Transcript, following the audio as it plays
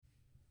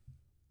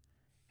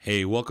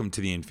Hey, welcome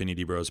to the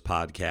Infinity Bros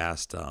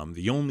podcast.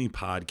 The only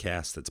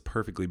podcast that's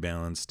perfectly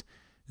balanced,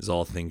 as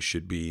all things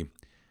should be.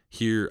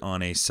 Here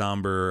on a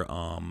somber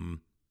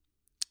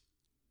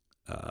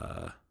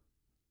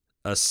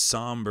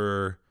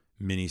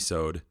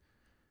minisode,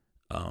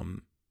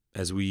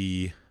 as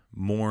we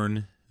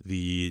mourn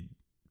the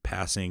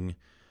passing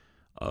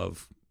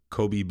of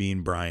Kobe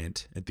Bean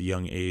Bryant at the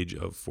young age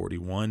of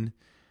 41.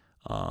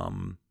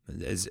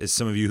 As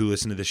some of you who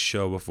listen to this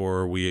show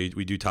before, we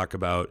do talk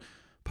about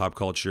pop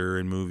culture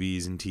and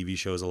movies and TV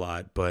shows a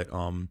lot, but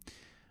one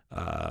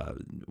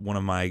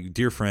of my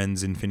dear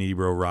friends, Infinity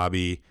Bro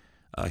Robbie,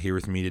 here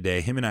with me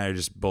today, him and I are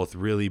just both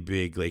really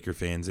big Laker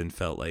fans and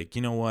felt like,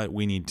 you know what,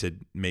 we need to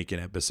make an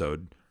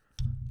episode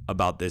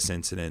about this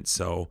incident.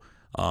 So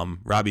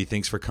Robbie,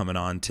 thanks for coming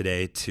on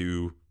today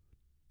to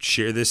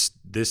share this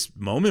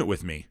moment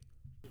with me.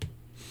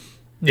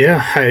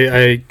 Yeah,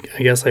 I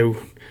guess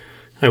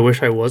I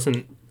wish I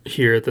wasn't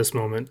here at this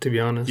moment, to be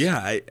honest.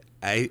 Yeah,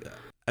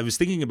 I was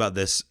thinking about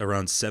this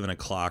around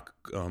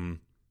 7:00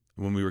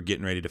 when we were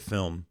getting ready to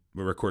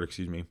record,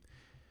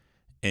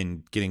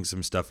 and getting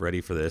some stuff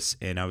ready for this.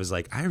 And I was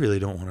like, I really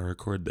don't want to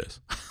record this.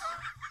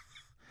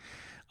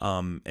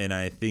 And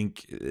I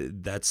think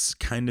that's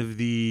kind of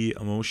the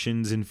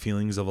emotions and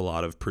feelings of a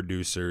lot of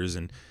producers.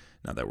 And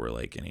not that we're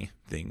like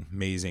anything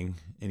amazing,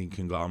 any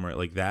conglomerate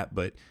like that,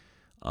 but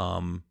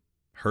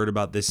heard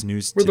about this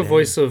news We're today. the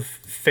voice of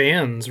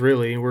fans,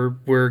 really.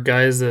 We're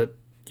guys that,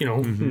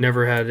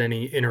 never had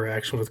any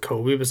interaction with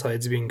Kobe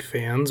besides being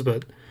fans,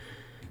 but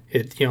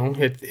I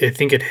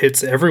think it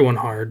hits everyone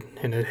hard,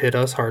 and it hit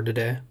us hard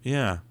today.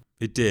 Yeah,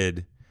 it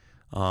did.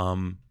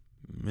 And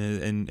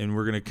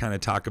we're going to kind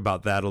of talk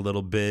about that a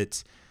little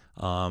bit.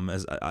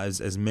 Everyone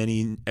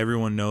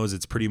knows,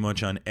 it's pretty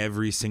much on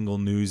every single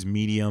news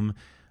medium.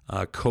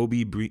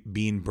 Kobe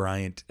Bean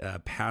Bryant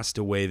passed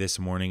away this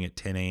morning at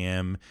 10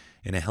 a.m.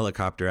 in a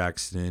helicopter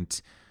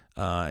accident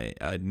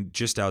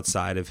just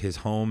outside of his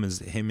home, as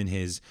him and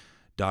his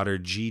daughter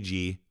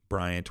Gigi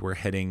Bryant were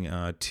heading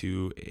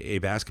to a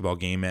basketball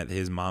game at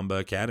his Mamba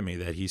Academy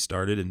that he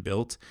started and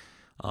built.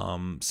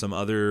 Some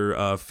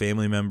other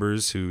family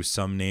members, who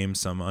some named,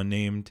 some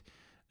unnamed,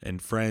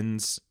 and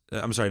friends.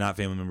 I'm sorry, not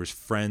family members,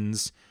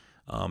 friends.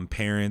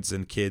 Parents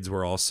and kids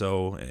were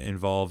also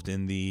involved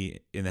in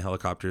the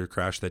helicopter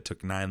crash that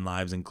took 9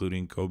 lives,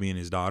 including Kobe and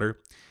his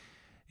daughter.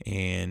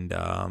 And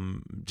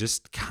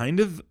just kind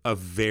of a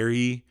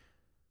very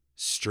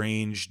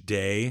strange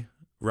day,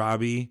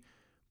 Robbie,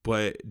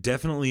 but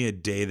definitely a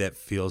day that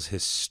feels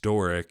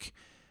historic,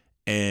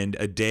 and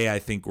a day I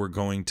think we're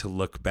going to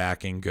look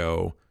back and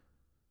go,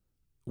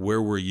 where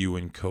were you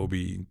when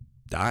Kobe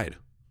died?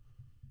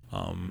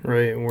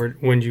 Right.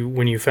 When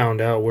you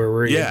found out, where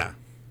were you? Yeah.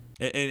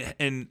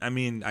 And I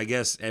mean, I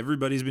guess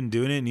everybody's been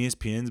doing it, and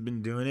ESPN's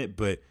been doing it,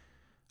 but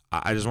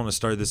I just want to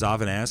start this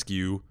off and ask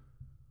you,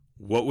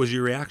 what was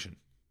your reaction?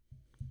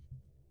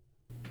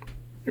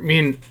 I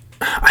mean,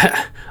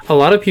 a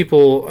lot of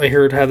people I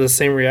heard had the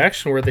same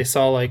reaction where they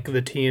saw like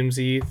the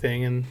TMZ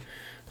thing, and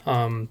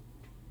a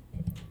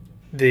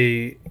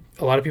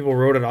lot of people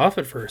wrote it off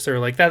at first. They were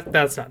like,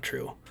 that's not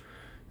true.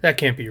 That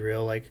can't be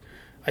real. Like,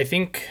 I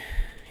think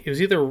it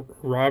was either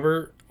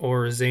Robert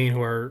or Zane,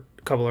 who are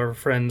a couple of our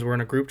friends, were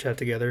in a group chat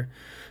together,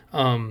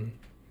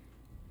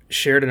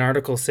 shared an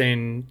article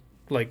saying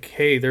like,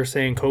 hey, they're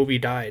saying Kobe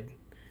died.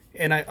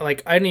 And I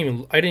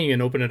didn't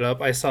even open it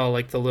up. I saw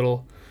like the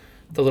little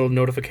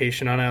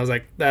notification on it. I was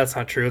like, that's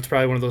not true. It's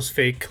probably one of those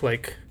fake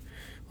like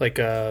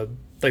the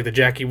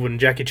when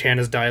Jackie Chan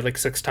has died like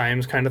 6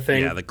 times kind of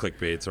thing. Yeah, the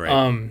clickbaits,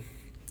 right?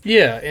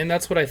 Yeah, and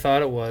that's what I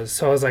thought it was.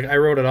 So I was like, I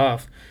wrote it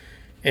off.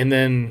 And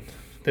then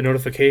the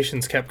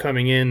notifications kept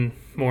coming in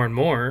more and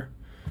more,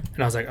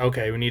 and I was like,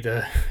 okay, we need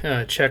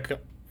to check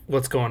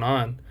what's going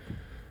on.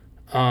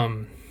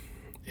 And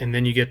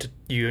then you get to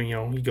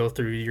you go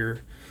through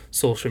your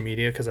social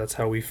media, because that's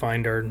how we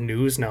find our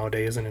news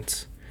nowadays, and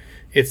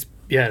it's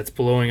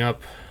blowing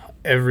up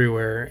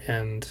everywhere.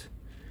 And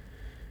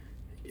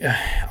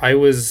I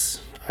was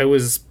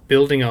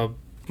building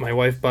my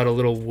wife bought a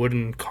little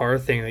wooden car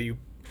thing that you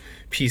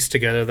piece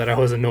together that I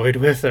was annoyed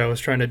with, that I was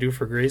trying to do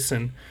for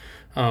Grayson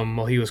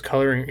while he was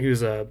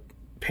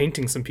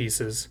painting some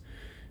pieces,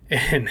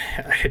 and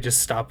I had just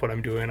stopped what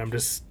I'm doing. I'm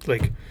just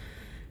like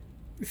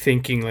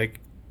thinking like,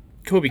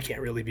 Kobe can't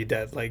really be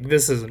dead. Like,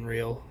 this isn't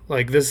real.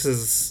 Like, this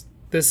is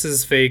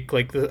fake.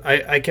 Like,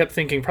 I kept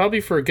thinking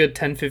probably for a good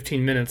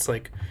 10-15 minutes,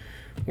 like,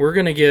 we're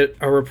going to get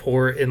a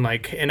report in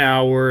like an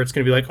hour. It's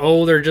going to be like,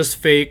 oh, they're just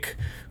fake.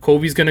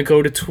 Kobe's going to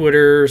go to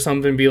Twitter or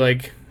something and be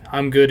like,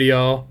 I'm good,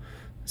 y'all.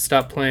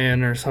 Stop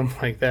playing, or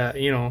something like that,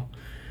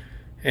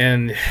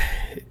 And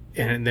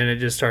then it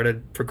just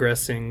started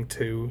progressing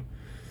to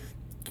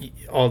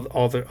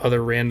all the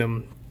other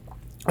random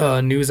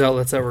news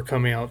outlets that were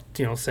coming out,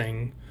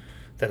 saying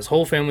that his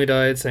whole family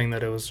died, saying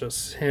that it was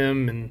just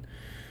him, and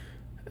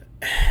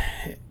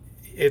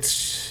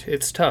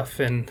it's tough.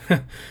 And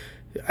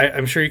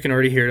I'm sure you can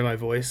already hear it in my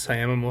voice. I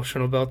am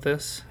emotional about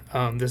this.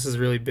 This is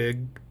really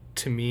big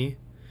to me.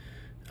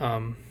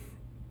 But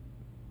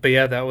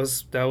yeah, that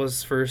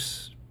was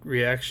first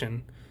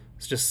reaction.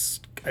 It's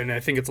just, and I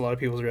think it's a lot of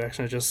people's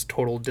reaction is just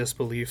total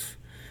disbelief.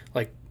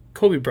 Like,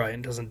 Kobe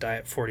Bryant doesn't die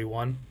at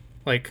 41.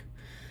 Like,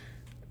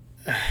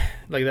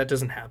 like that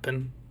doesn't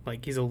happen.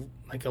 Like, he's a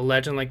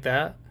legend like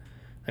that.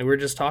 Like, we were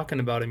just talking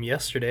about him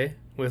yesterday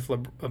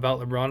about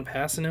LeBron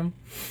passing him.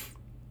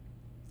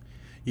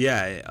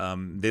 Yeah,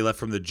 they left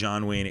from the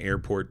John Wayne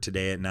Airport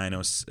today at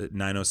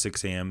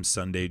 9:06 a.m.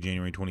 Sunday,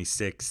 January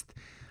 26th.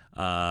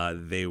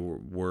 They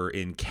were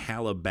in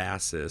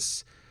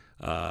Calabasas,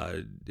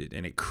 and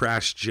it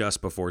crashed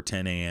just before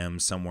 10 a.m.,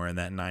 somewhere in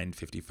that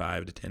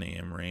 9:55 to 10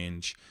 a.m.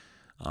 range,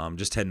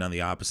 just heading on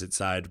the opposite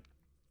side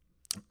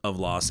of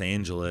Los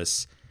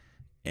Angeles.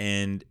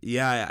 And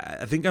yeah,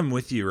 I think I'm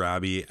with you,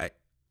 Robbie.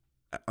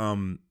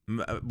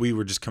 We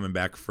were just coming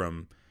back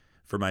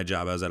for my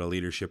job. I was at a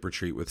leadership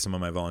retreat with some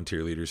of my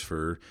volunteer leaders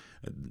for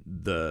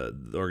the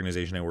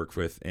organization I work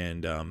with,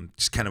 and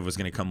just kind of was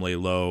going to come lay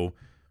low,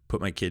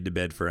 put my kid to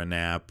bed for a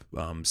nap.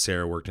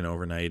 Sarah worked an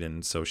overnight,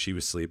 and so she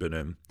was sleeping.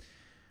 And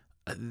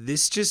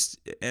this just,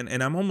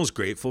 and I'm almost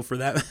grateful for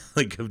that,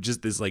 like, of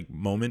just this like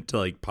moment to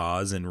like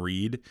pause and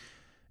read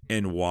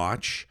and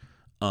watch.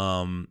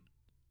 And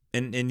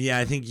yeah,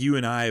 I think you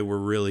and I were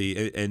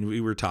really, and we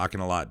were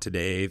talking a lot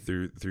today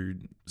through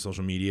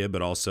social media,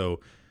 but also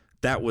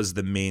that was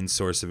the main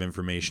source of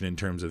information in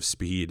terms of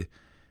speed.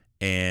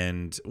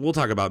 And we'll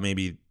talk about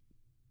maybe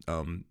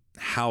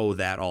how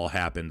that all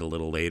happened a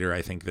little later.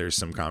 I think there's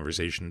some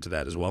conversation to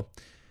that as well.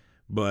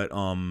 But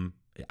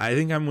I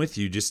think I'm with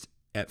you. Just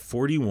at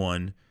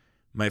 41,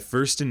 my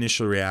first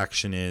initial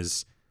reaction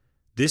is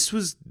this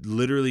was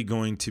literally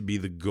going to be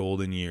the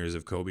golden years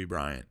of Kobe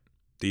Bryant,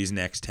 these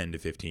next 10 to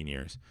 15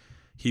 years.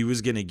 He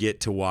was going to get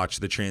to watch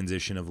the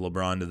transition of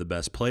LeBron to the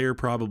best player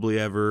probably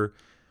ever.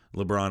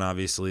 LeBron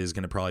obviously is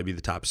going to probably be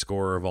the top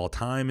scorer of all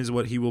time, is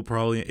what he will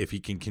probably, if he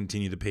can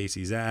continue the pace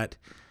he's at.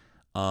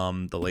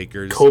 The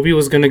Lakers. Kobe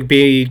was going to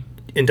be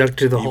inducted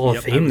to the Hall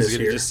of Fame this year. I was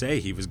going to just say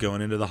he was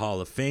going into the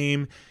Hall of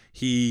Fame.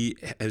 He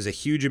is a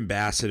huge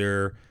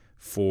ambassador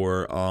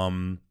for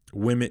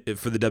women,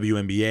 for the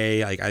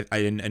WNBA.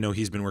 I know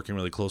he's been working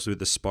really closely with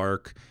the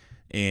Spark.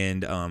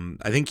 And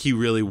I think he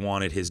really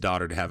wanted his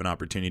daughter to have an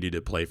opportunity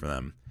to play for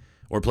them,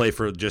 or play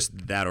for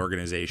just that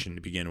organization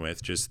to begin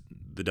with, just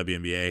the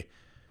WNBA.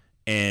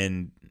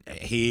 And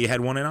he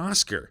had won an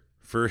Oscar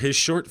for his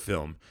short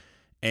film.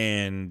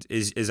 And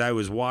as I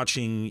was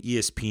watching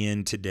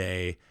ESPN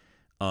today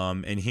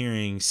and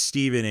hearing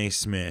Stephen A.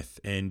 Smith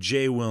and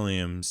Jay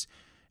Williams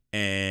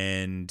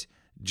and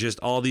just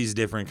all these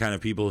different kind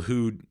of people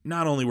who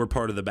not only were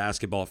part of the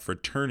basketball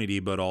fraternity,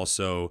 but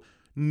also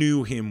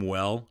knew him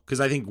well, because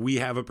I think we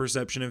have a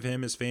perception of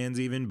him as fans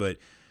even, but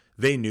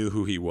they knew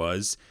who he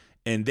was,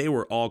 and they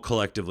were all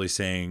collectively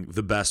saying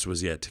the best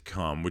was yet to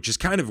come, which is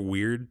kind of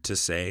weird to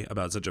say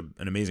about such an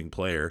amazing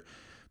player,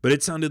 but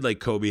it sounded like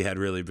Kobe had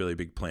really, really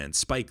big plans.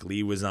 Spike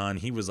Lee was on.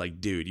 He was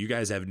like, dude, you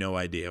guys have no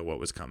idea what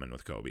was coming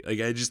with Kobe. Like,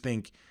 I just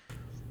think...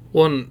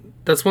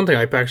 That's one thing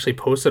I actually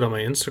posted on my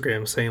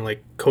Instagram, saying,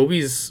 like,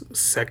 Kobe's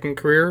second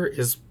career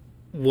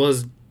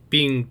was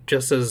being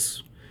just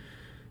as...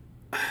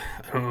 I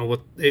don't know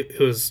what it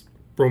was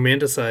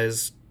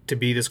romanticized to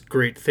be this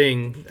great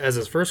thing as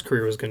his first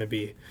career was going to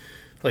be.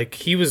 Like,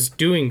 he was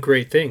doing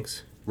great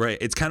things. Right.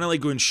 It's kind of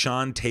like when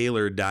Sean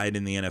Taylor died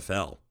in the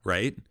NFL,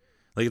 right?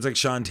 Like, it's like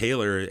Sean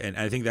Taylor, and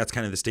I think that's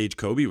kind of the stage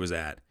Kobe was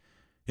at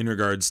in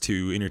regards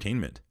to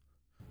entertainment.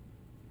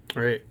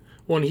 Right.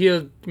 Well,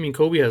 and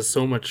Kobe has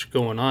so much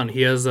going on.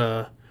 He has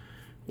it's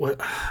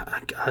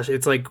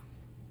like,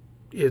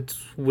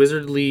 it's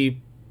Wizardly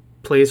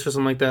Place or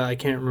something like that. I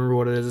can't remember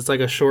what it is. It's like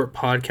a short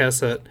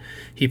podcast that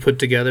he put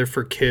together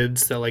for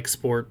kids that like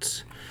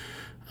sports.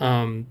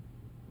 And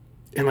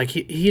like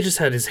he just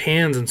had his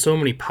hands in so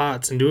many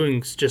pots and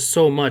doing just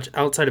so much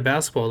outside of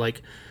basketball.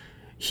 Like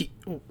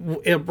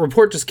a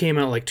report just came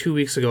out like 2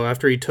 weeks ago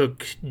after he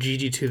took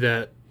Gigi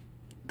to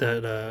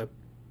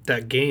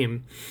that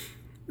game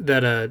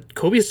that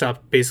Kobe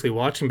stopped basically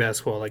watching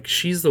basketball. Like,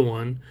 she's the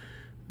one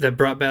that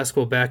brought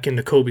basketball back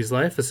into Kobe's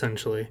life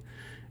essentially.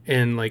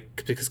 And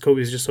like, because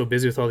Kobe's just so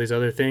busy with all these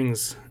other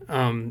things.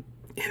 And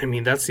I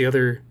mean, that's the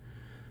other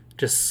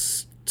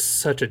just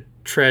such a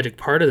tragic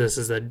part of this,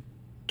 is that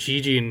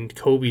Gigi and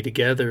Kobe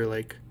together,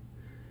 like,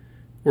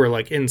 were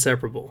like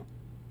inseparable,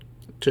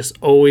 just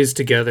always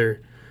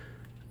together.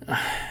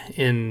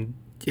 And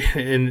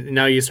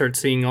now you start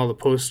seeing all the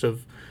posts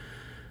of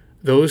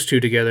those two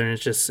together, and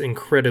it's just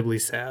incredibly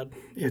sad.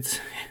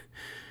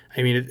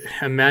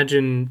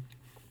 Imagine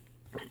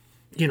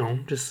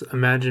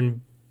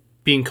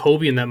being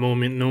Kobe in that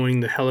moment,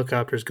 knowing the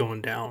helicopter's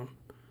going down.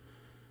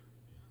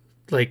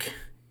 Like,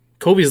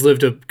 Kobe's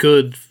lived a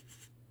good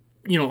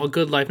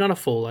life, not a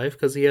full life,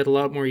 because he had a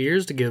lot more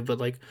years to give, but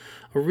like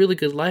a really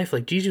good life.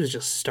 Like, Gigi was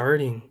just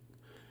starting,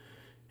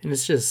 and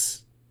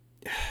it's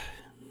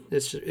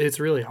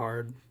really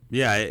hard.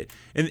 Yeah,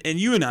 and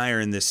you and I are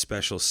in this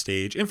special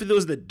stage. And for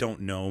those that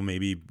don't know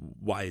maybe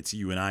why it's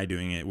you and I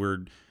doing it,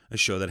 we're a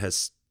show that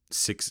has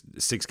six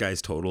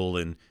guys total,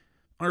 and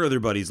our other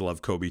buddies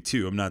love Kobe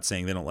too. I'm not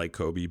saying they don't like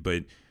Kobe,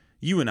 but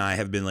you and I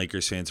have been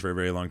Lakers fans for a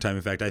very long time.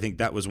 In fact, I think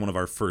that was one of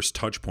our first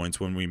touch points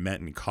when we met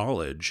in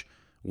college,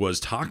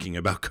 was talking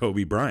about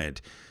Kobe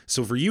Bryant.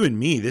 So for you and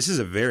me, this is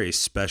a very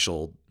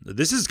special,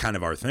 this is kind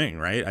of our thing,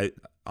 right?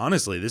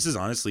 This is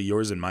honestly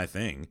yours and my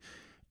thing.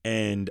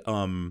 And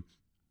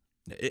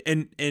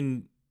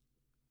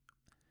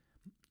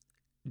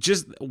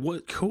just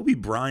what Kobe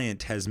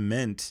Bryant has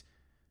meant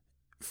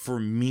for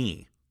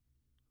me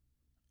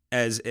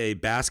as a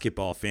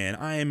basketball fan.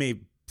 I am a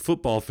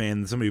football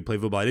fan, somebody who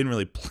played football. I didn't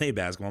really play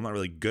basketball. I'm not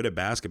really good at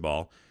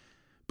basketball.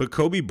 But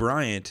Kobe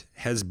Bryant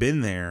has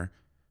been there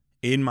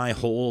in my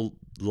whole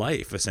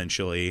life,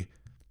 essentially,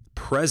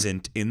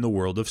 present in the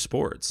world of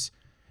sports.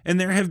 And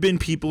there have been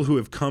people who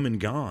have come and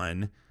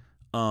gone.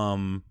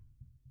 And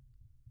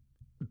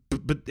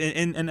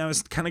I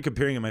was kind of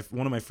comparing it.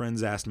 One of my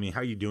friends asked me,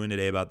 how are you doing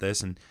today about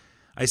this? And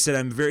I said,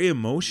 I'm very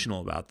emotional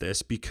about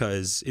this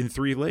because in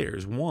 3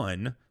 layers.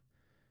 One,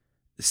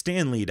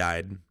 Stan Lee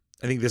died.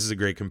 I think this is a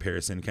great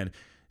comparison. Kind of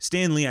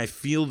Stan Lee, I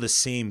feel the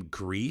same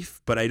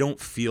grief, but I don't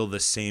feel the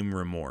same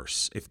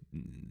remorse, if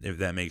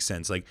that makes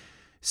sense. Like,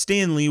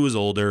 Stan Lee was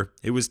older.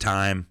 It was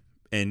time.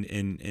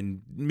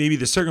 And maybe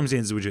the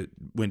circumstances which it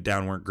went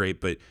down weren't great,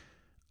 but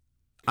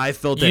I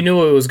felt that, you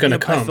knew it was going to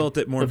come. I felt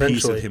that more eventually.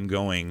 peace with him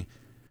going.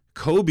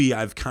 Kobe,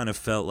 I've kind of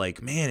felt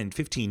like, man, in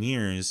 15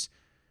 years,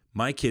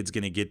 my kid's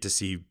going to get to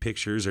see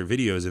pictures or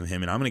videos of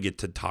him, and I'm going to get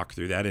to talk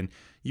through that. And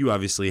you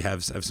obviously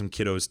have some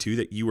kiddos too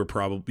that you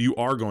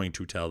are going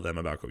to tell them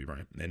about Kobe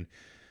Bryant, and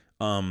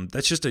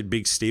that's just a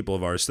big staple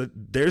of ours. So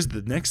there's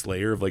the next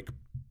layer of, like,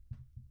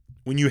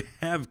 when you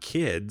have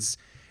kids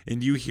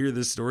and you hear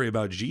this story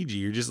about Gigi,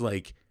 you're just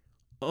like,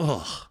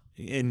 ugh,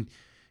 and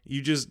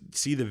you just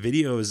see the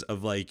videos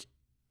of, like,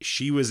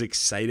 she was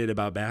excited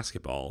about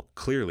basketball,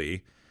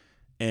 clearly.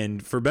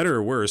 And for better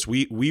or worse,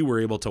 we were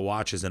able to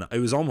watch it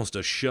was almost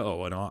a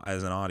show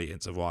as an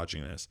audience of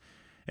watching this.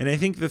 And I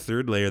think the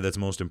third layer that's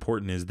most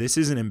important is this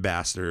is an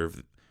ambassador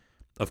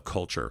of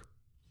culture.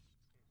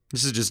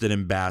 This is just an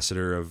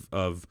ambassador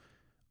of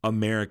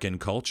American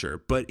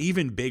culture. But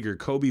even bigger,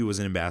 Kobe was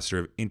an ambassador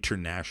of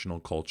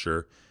international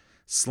culture.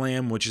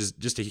 Slam, which is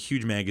just a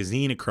huge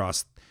magazine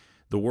across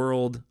the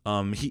world.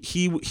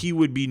 He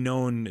would be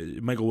known.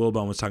 Michael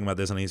Wilbon was talking about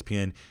this on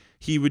ESPN.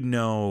 He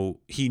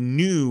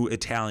knew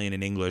Italian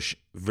and English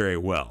very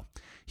well.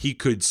 He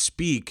could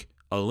speak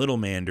a little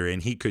Mandarin.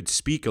 He could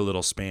speak a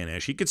little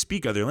Spanish. He could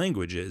speak other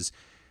languages,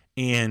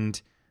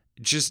 and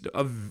just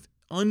an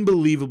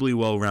unbelievably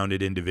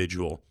well-rounded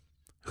individual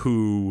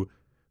who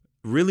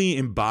really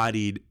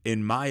embodied,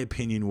 in my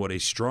opinion, what a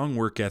strong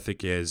work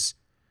ethic is,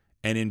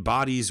 and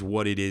embodies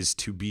what it is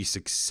to be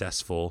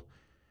successful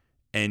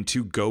and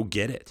to go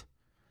get it.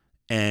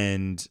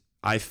 And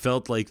I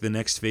felt like the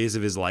next phase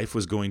of his life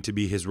was going to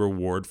be his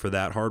reward for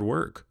that hard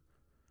work.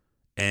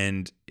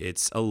 And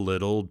it's a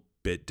little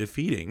bit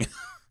defeating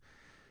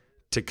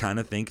to kind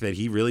of think that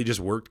he really just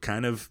worked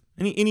kind of,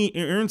 and he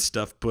earned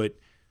stuff, but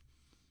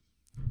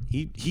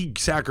he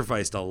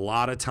sacrificed a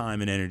lot of time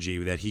and energy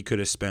that he could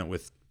have spent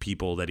with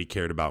people that he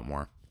cared about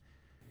more.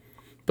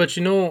 But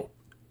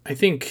I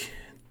think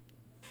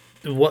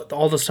what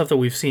all the stuff that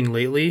we've seen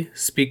lately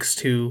speaks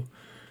to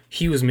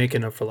he was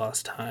making up for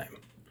lost time.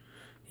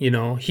 Him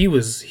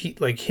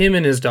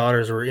and his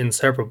daughters were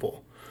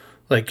inseparable.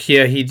 Like,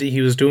 yeah,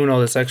 he was doing all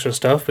this extra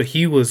stuff, but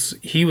he was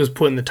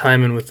putting the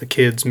time in with the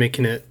kids,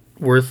 making it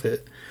worth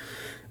it.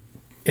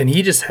 And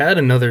he just had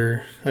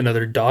another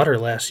daughter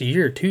last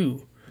year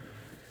too.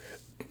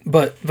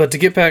 But to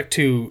get back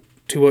to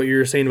what you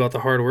were saying about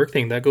the hard work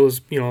thing, that goes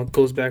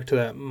back to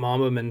that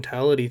mama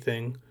mentality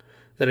thing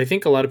that I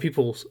think a lot of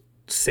people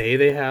say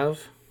they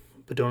have,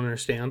 but don't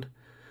understand.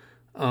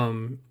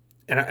 And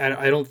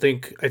I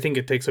think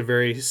it takes a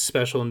very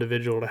special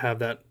individual to have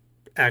that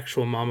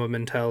actual mama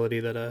mentality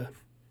that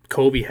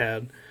Kobe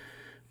had.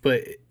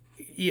 But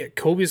yeah,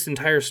 Kobe's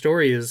entire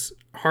story is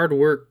hard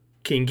work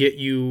can get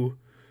you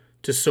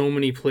to so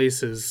many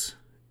places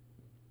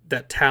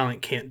that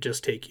talent can't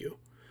just take you.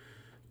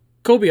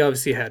 Kobe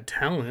obviously had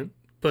talent,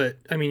 but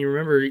I mean, you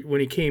remember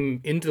when he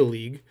came into the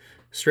league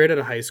straight out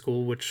of high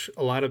school, which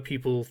a lot of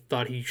people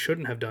thought he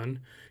shouldn't have done.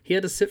 He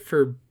had to sit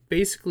for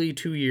basically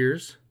 2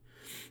 years.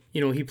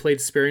 He played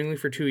sparingly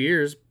for 2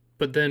 years,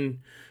 but then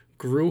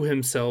grew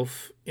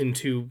himself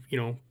into,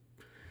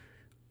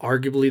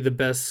 arguably the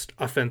best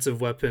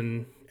offensive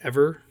weapon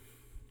ever.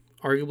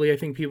 Arguably, I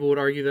think people would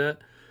argue that.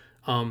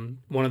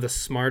 One of the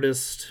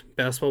smartest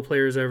basketball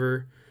players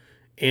ever,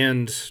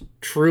 and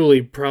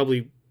truly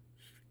probably,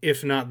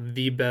 if not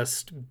the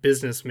best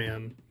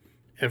businessman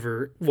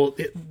ever. Well,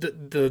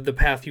 the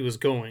path he was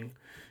going.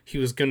 He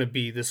was going to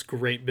be this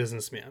great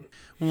businessman.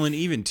 Well, and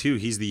even, too,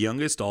 he's the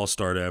youngest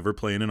All-Star to ever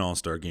play in an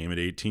All-Star game at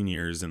 18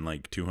 years and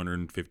like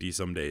 250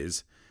 some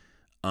days.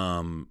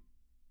 We're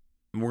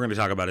going to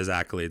talk about his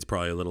accolades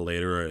probably a little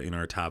later in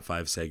our top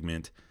 5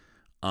 segment.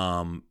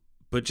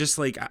 But just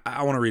like,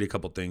 I want to read a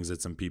couple things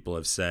that some people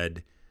have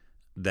said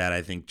that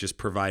I think just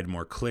provide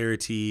more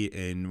clarity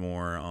and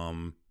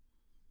more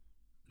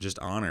just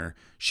honor.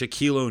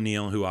 Shaquille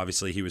O'Neal, who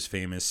obviously he was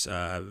famous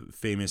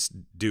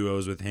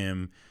duos with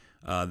him.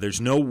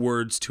 There's no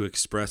words to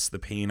express the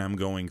pain I'm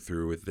going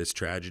through with this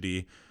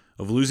tragedy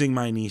of losing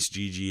my niece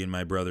Gigi and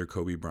my brother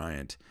Kobe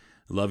Bryant.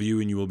 Love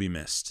you and you will be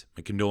missed.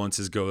 My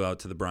condolences go out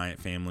to the Bryant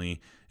family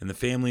and the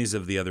families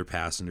of the other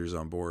passengers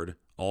on board.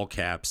 All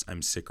caps,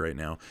 I'm sick right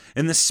now.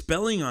 And the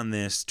spelling on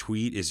this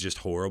tweet is just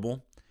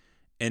horrible.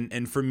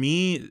 And for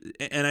me,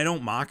 and I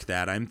don't mock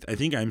that, I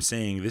think I'm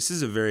saying this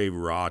is a very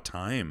raw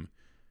time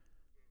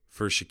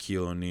for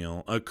Shaquille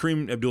O'Neal.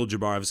 Kareem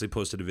Abdul-Jabbar obviously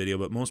posted a video,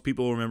 but most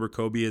people remember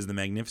Kobe as the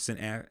magnificent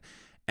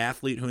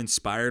athlete who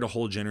inspired a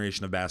whole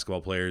generation of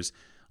basketball players.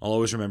 I'll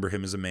always remember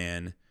him as a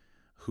man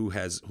who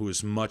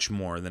is much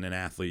more than an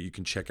athlete. You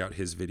can check out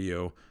his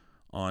video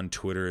on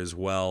Twitter as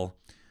well.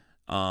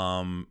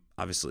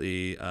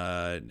 Obviously,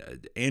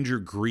 Andrew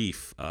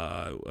Grief,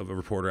 of a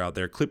reporter out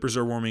there. Clippers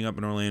are warming up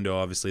in Orlando.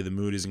 Obviously, the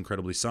mood is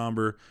incredibly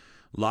somber.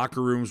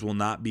 Locker rooms will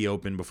not be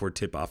open before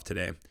tip-off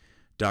today.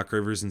 Doc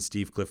Rivers and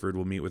Steve Clifford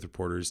will meet with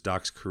reporters.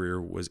 Doc's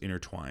career was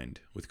intertwined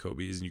with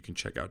Kobe's, and you can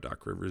check out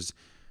Doc Rivers'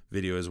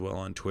 video as well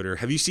on Twitter.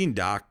 Have you seen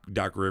Doc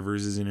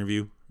Rivers'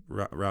 interview,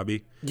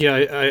 Robbie?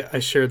 Yeah, I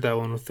shared that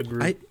one with the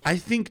group. I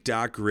think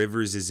Doc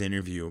Rivers'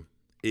 interview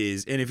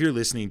is, and if you're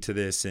listening to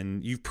this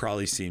and you've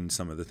probably seen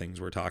some of the things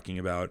we're talking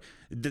about,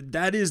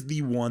 that is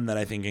the one that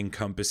I think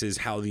encompasses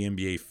how the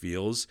NBA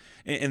feels.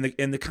 And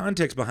the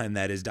context behind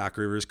that is Doc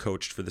Rivers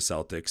coached for the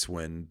Celtics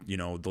when,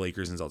 the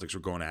Lakers and Celtics were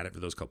going at it for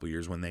those couple of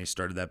years when they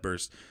started that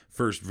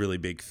first really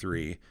big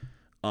three.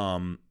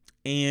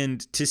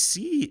 And to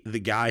see the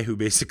guy who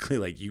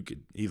basically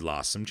he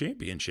lost some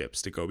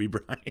championships to Kobe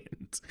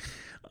Bryant,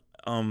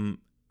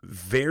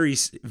 very,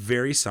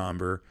 very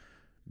somber,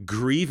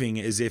 grieving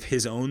as if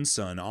his own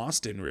son,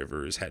 Austin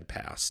Rivers, had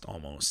passed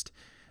almost.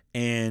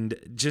 And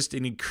just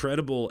an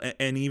incredible,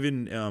 and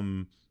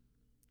even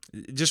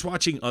just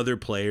watching other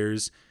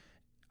players,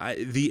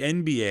 the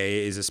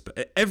NBA is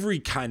every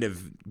kind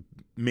of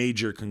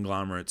major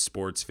conglomerate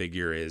sports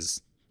figure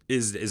is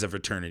a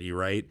fraternity,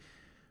 right?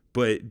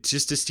 But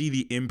just to see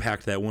the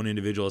impact that one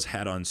individual has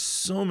had on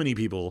so many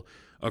people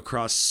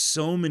across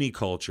so many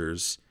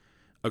cultures,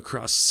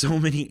 across so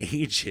many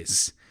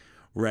ages,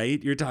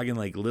 right? You're talking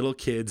like little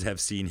kids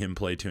have seen him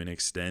play to an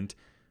extent.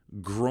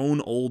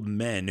 Grown old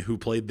men who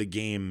played the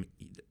game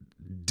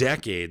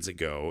decades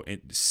ago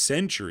and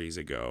centuries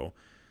ago,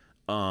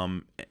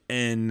 and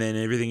then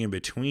everything in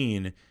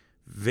between.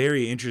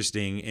 Very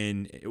interesting.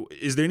 And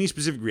is there any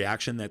specific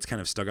reaction that's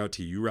kind of stuck out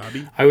to you,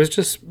 Robbie? I was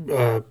just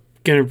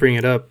gonna bring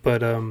it up,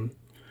 but I'm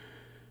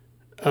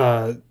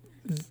trying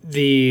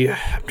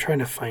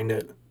to find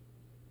it.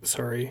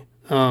 Sorry.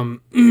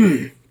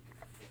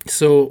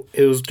 So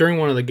it was during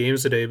one of the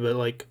games today,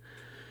 but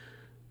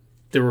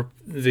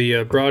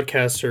the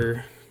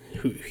broadcaster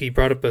he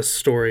brought up a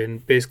story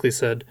and basically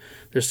said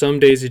there's some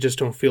days you just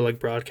don't feel like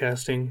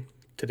broadcasting.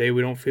 Today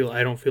I don't feel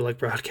like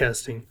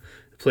broadcasting.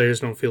 The players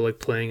don't feel like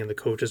playing, and the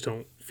coaches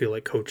don't feel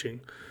like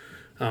coaching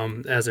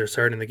as they're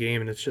starting the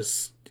game, and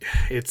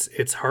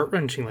it's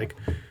heart-wrenching.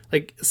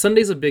 Like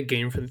Sunday's a big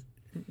day for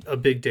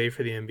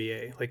the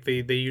NBA. Like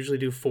they usually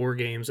do 4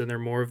 games, and they're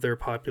more of their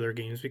popular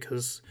games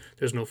because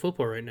there's no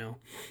football right now,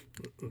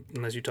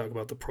 unless you talk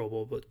about the Pro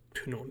Bowl. But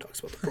no one talks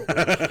about the Pro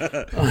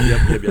Bowl.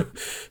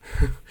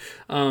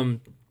 Yep.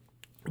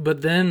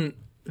 But then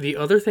the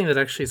other thing that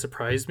actually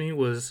surprised me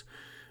was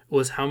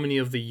how many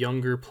of the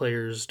younger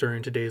players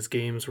during today's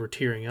games were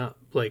tearing up.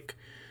 Like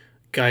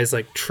guys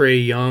like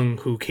Trae Young,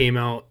 who came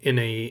out in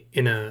a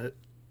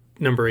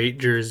number 8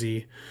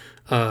 jersey.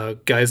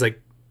 Guys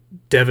like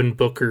Devin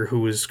Booker,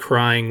 who was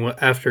crying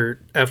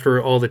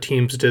after all the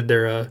teams did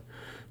their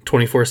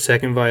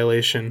 24-second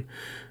violation.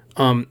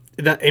 And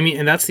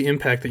that's the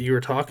impact that you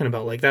were talking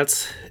about. Like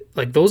that's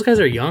like those guys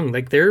are young.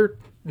 Like they're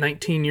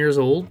 19 years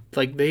old.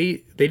 Like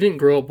they didn't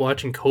grow up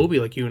watching Kobe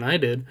like you and I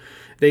did.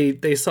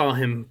 They saw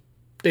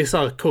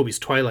Kobe's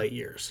twilight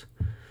years.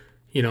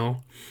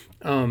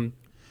 I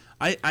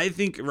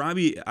think,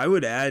 Robbie, I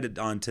would add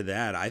on to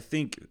that. I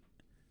think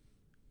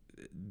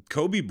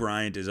Kobe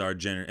Bryant is our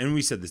and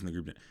we said this in the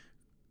group.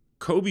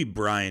 Kobe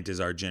Bryant is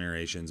our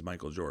generation's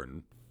Michael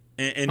Jordan,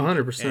 and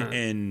 100%.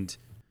 And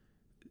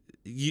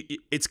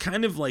it's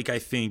kind of like, I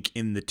think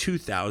in the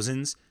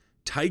 2000s,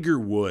 Tiger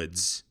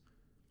Woods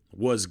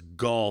was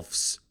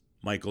golf's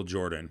Michael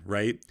Jordan,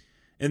 right?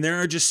 And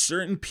there are just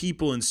certain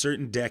people in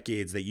certain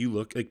decades that you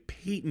look like.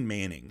 Peyton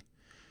Manning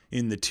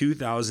in the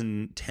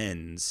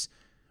 2010s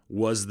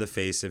was the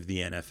face of the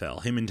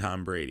NFL, him and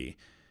Tom Brady.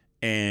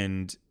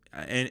 And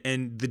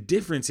the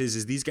difference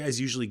is these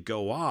guys usually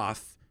go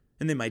off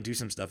and they might do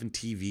some stuff in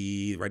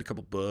TV, write a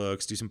couple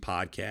books, do some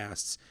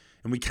podcasts,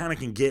 and we kind of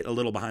can get a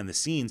little behind the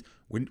scenes.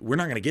 We're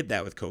not going to get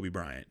that with Kobe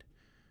Bryant.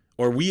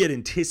 Or we had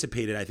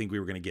anticipated, I think we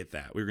were going to get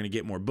that. We were going to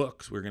get more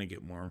books. We were going to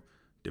get more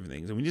different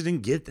things, and we just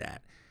didn't get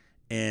that.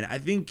 And I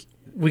think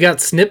we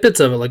got snippets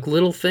of it, like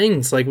little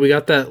things. Like we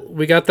got that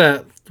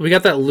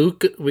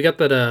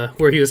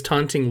where he was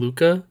taunting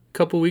Luka a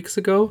couple weeks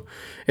ago,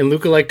 and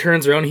Luka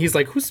turns around and he's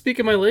like, "Who's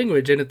speaking my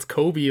language?" And it's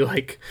Kobe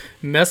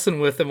messing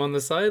with him on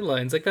the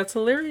sidelines. Like that's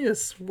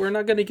hilarious. We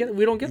don't get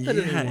that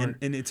anymore.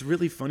 And it's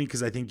really funny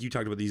because I think you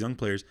talked about these young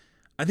players.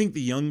 I think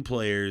the young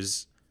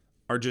players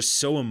are just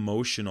so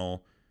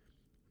emotional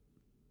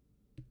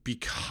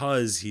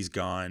because he's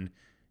gone.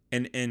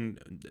 And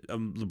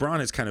LeBron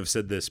has kind of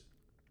said this.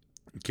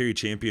 Kerry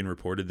Champion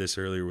reported this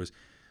earlier. Was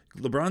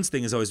LeBron's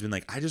thing has always been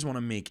like, I just want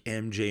to make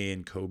MJ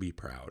and Kobe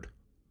proud.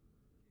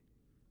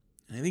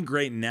 And I think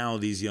right now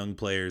these young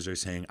players are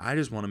saying, I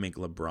just want to make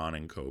LeBron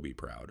and Kobe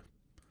proud.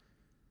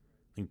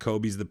 And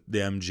Kobe's the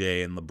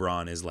MJ and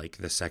LeBron is like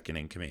the second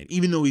in command,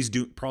 even though he's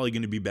probably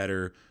going to be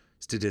better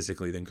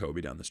statistically than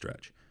Kobe down the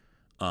stretch.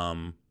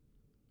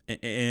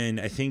 And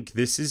I think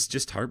this is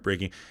just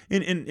heartbreaking.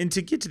 And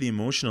to get to the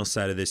emotional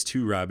side of this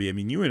too, Robbie, I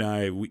mean, you and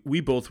I,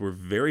 we both were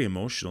very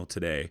emotional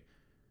today,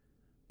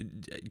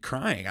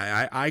 crying.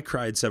 I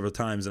cried several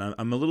times, and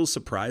I'm a little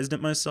surprised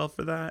at myself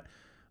for that.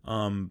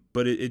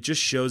 But it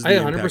just shows the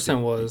I impact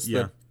 100% was.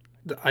 Yeah.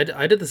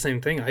 I did the same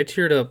thing. I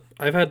teared up.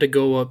 I've had to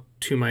go up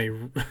to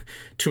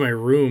my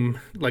room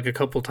like a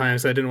couple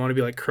times. I didn't want to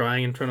be like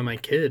crying in front of my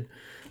kid.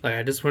 Like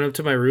I just went up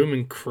to my room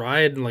and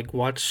cried and like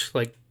watched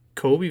like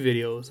Kobe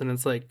videos, and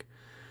it's like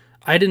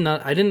I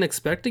didn't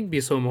expect to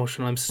be so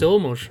emotional. I'm still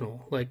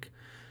emotional like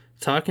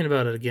talking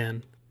about it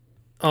again.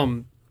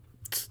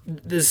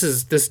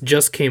 This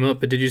just came up,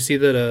 but did you see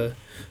that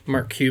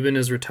Mark Cuban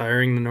is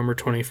retiring the number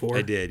 24?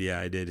 I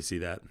did see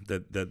that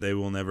they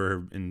will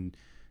never in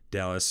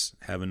Dallas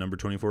have a number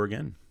 24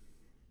 again.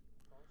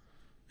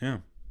 Yeah.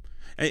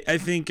 I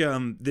think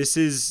this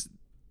is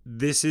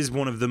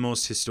one of the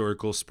most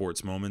historical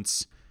sports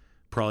moments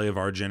probably of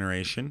our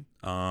generation.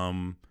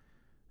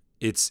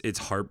 It's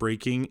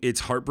heartbreaking.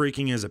 It's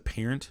heartbreaking as a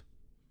parent.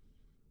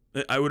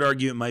 I would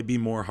argue it might be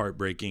more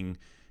heartbreaking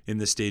in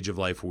the stage of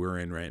life we're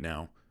in right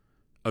now,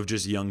 of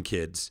just young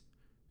kids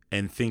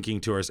and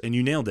thinking to us. And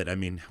you nailed it. I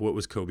mean, what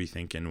was Kobe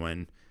thinking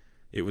when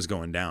it was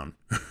going down,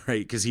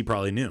 right? Because he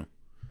probably knew.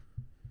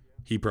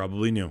 He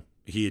probably knew.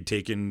 He had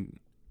taken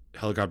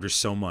helicopters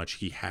so much,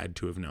 he had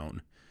to have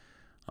known.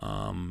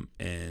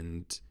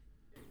 And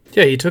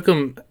yeah, he took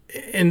him.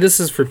 And this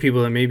is for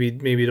people that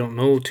maybe don't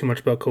know too much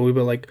about Kobe,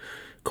 but like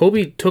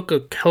Kobe took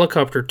a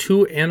helicopter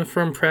to and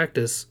from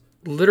practice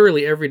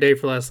literally every day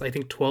for the last, I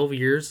think, 12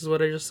 years is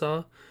what I just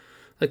saw.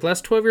 Like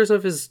last 12 years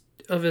of his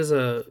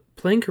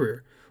playing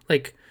career.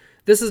 Like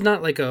this is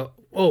not like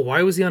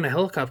why was he on a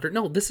helicopter?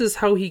 No, this is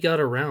how he got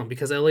around,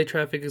 because LA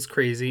traffic is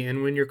crazy,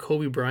 and when you're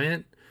Kobe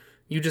Bryant,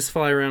 you just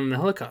fly around in a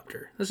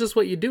helicopter. That's just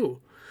what you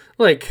do.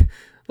 So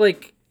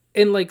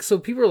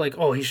people are like,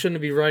 oh, he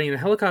shouldn't be riding in a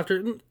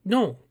helicopter.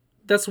 No,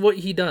 that's what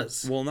he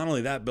does. Well, not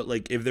only that, but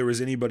like if there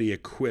was anybody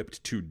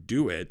equipped to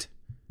do it,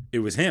 it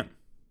was him.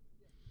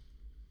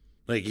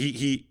 Like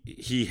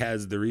he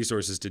has the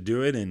resources to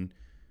do it, and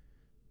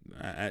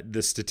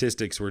the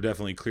statistics were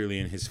definitely clearly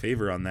in his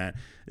favor on that.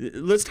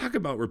 Let's talk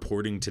about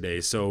reporting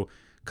today. So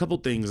a couple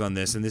things on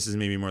this, and this is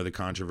maybe more the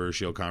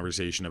controversial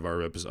conversation of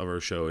our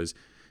show, is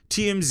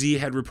TMZ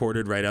had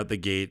reported right out the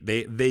gate.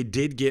 They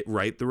did get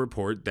right the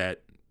report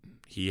that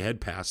he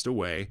had passed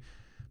away.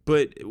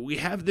 But we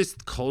have this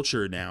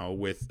culture now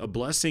with a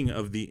blessing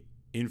of the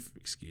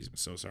excuse me,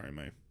 so sorry,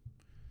 my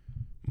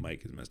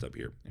mic is messed up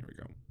here. Here we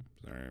go.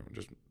 Sorry,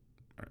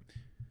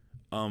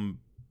 all right.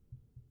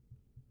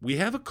 We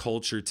have a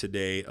culture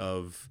today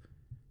of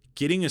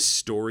getting a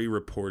story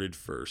reported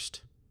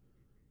first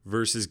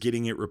versus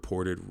getting it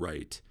reported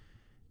right.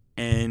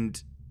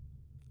 And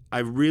I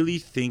really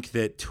think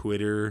that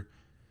Twitter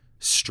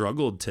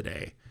struggled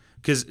today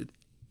because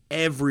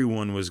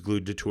everyone was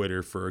glued to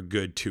Twitter for a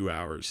good 2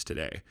 hours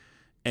today,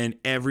 and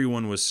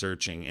everyone was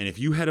searching. And if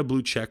you had a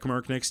blue check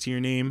mark next to your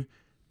name,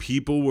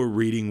 people were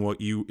reading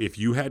if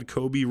you had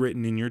Kobe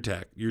written in your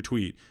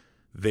tweet,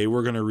 they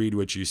were going to read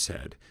what you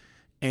said.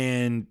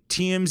 And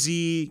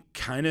TMZ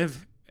kind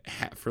of,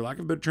 for lack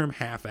of a better term,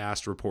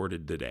 half-assed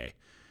reported today.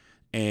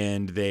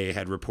 And they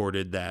had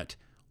reported that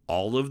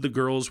all of the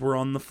girls were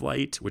on the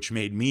flight, which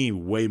made me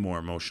way more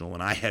emotional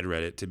when I had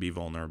read it, to be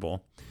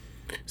vulnerable.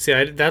 See,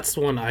 that's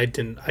the one I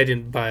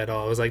didn't buy at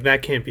all. I was like,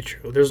 that can't be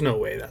true. There's no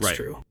way that's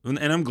true. And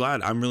I'm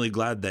really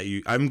glad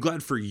I'm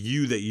glad for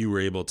you that you were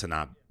able to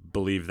not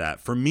believe that.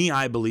 For me,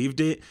 I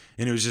believed it,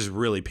 and it was just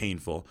really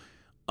painful.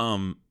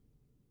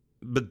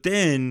 But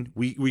then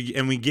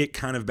we get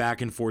kind of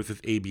back and forth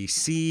with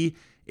ABC.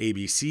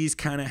 ABC's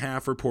kind of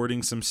half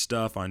reporting some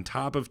stuff on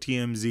top of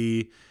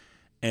TMZ.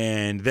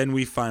 And then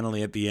we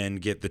finally, at the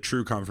end, get the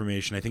true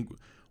confirmation. I think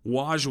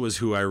Woj was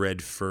who I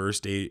read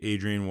first,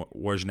 Adrian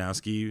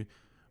Wojnarowski.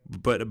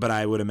 But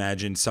I would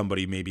imagine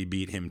somebody maybe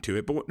beat him to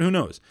it. But who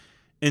knows?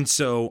 And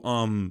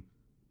so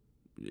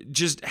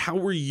just how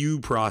were you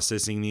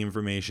processing the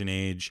information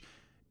age?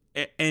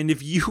 And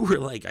if you were,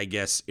 like, I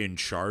guess, in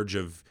charge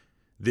of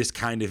this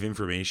kind of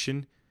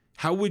information,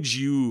 what would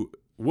you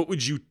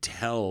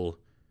tell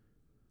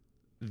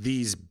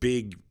these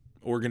big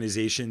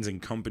organizations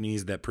and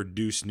companies that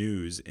produce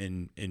news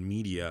and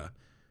media?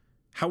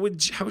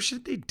 How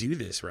should they do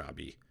this,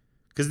 Robbie?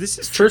 Because this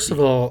is first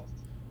tricky. of all,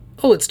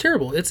 it's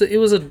terrible. It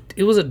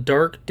was a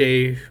dark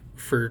day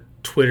for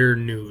Twitter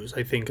news,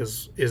 I think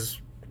is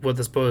what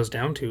this boils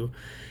down to.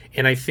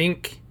 And I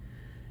think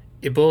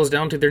it boils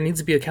down to there needs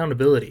to be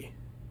accountability.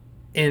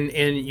 And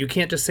you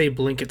can't just say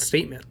blanket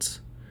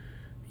statements.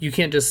 You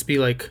can't just be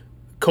like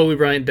Kobe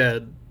Bryant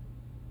dead,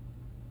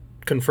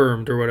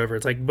 confirmed or whatever.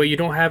 It's like, but you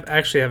don't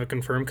actually have it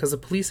confirmed because the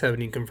police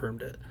haven't even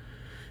confirmed it.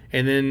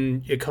 And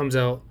then it comes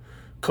out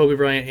Kobe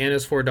Bryant and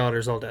his 4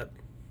 daughters all dead.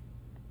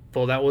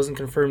 Well, that wasn't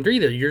confirmed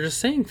either. You're just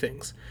saying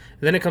things.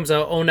 And then it comes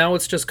out, oh, now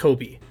it's just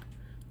Kobe.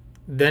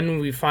 Then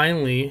we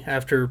finally,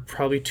 after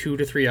probably 2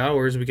 to 3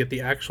 hours, we get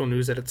the actual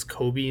news that it's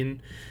Kobe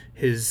and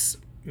his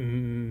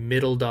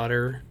middle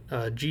daughter,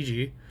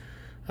 Gigi,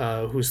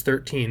 who's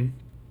 13.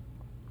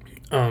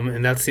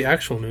 And that's the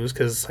actual news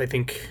because I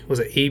think, was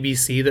it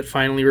ABC that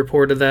finally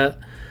reported that?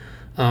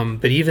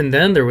 But even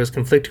then, there was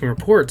conflicting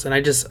reports. And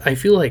I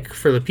feel like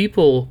for the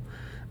people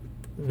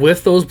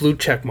with those blue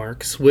check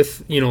marks,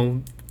 with,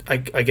 I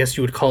guess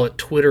you would call it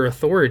Twitter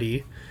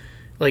authority,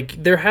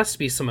 like there has to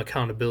be some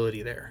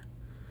accountability there.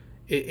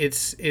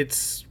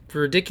 It's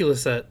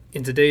ridiculous that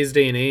in today's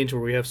day and age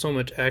where we have so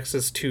much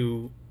access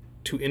to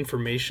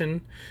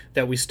information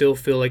that we still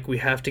feel like we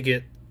have to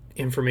get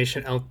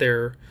information out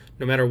there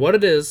no matter what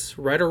it is,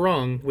 right or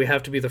wrong. We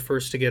have to be the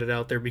first to get it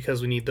out there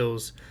because we need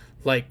those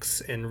likes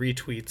and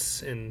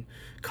retweets and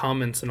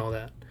comments and all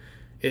that.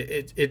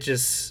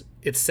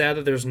 It's sad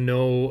that there's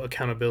no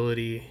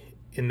accountability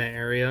in that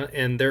area,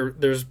 and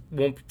there's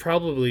won't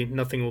probably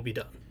nothing will be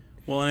done.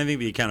 Well, and I think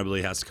the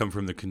accountability has to come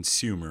from the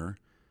consumer,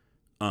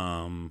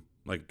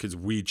 because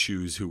we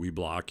choose who we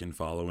block and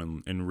follow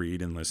and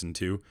read and listen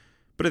to.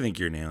 But I think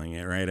you're nailing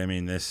it, right? I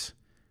mean, this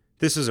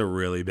is a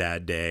really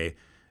bad day.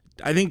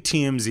 I think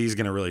TMZ is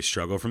going to really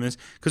struggle from this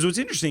because what's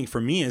interesting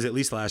for me is at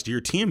least last year,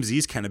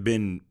 TMZ's kind of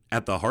been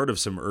at the heart of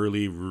some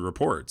early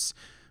reports.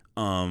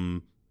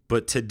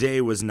 But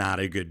today was not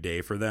a good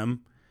day for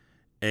them.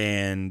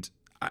 And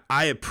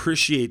I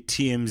appreciate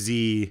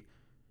TMZ.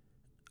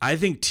 I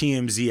think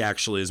TMZ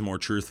actually is more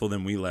truthful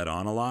than we let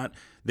on a lot.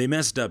 They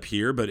messed up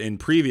here, but in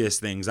previous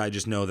things, I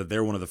just know that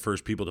they're one of the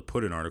first people to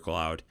put an article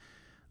out.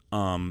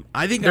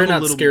 I think they're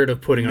not scared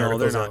of putting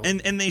articles out.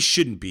 out. And they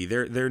shouldn't be.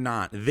 They're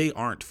not. They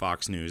aren't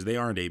Fox News. They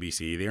aren't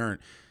ABC. They aren't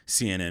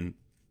CNN.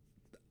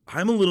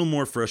 I'm a little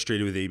more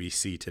frustrated with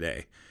ABC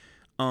today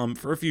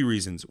for a few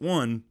reasons.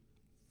 One,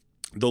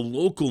 the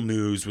local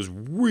news was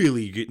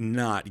really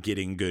not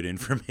getting good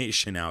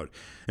information out.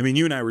 I mean,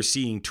 you and I were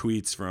seeing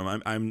tweets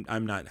from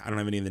I'm not, I don't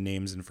have any of the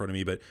names in front of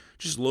me, but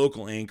just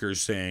local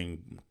anchors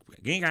saying,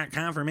 "You got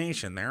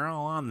confirmation. They're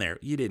all on there."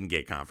 You didn't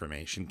get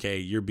confirmation, okay?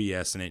 You're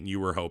BSing it, and you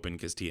were hoping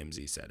because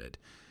TMZ said it.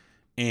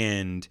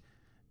 And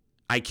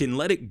I can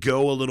let it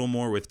go a little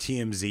more with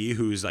TMZ,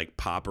 who's like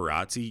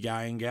paparazzi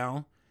guy and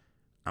gal.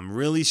 I'm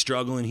really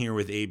struggling here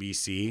with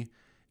ABC.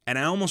 And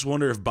I almost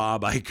wonder if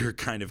Bob Iger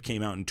kind of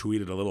came out and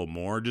tweeted a little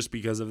more just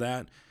because of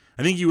that.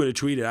 I think he would have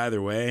tweeted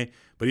either way,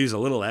 but he was a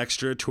little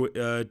extra.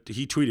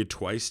 He tweeted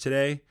twice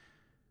today.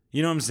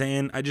 You know what I'm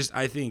saying?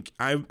 I think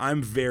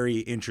I'm very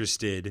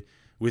interested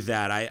with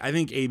that. I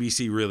think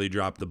ABC really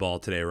dropped the ball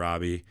today,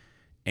 Robbie.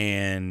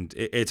 And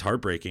it's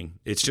heartbreaking.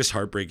 It's just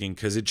heartbreaking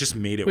because it just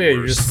made it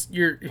worse.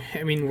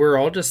 We're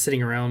all just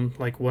sitting around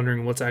like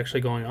wondering what's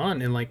actually going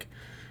on. And like,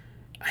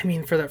 I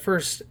mean, for that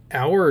first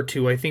hour or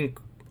two, I think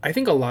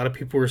a lot of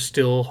people were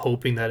still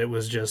hoping that it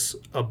was just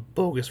a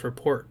bogus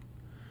report.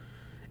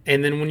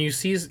 And then when you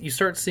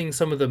start seeing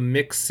some of the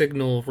mixed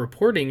signal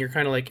reporting, you're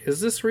kind of like, is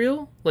this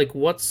real? Like,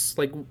 what's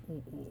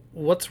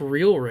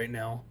real right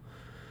now?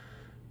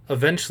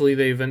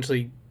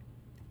 Eventually,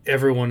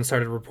 everyone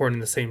started reporting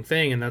the same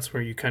thing, and that's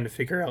where you kind of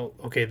figure out,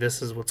 okay,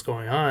 this is what's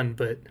going on.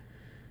 But,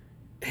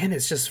 man,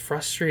 it's just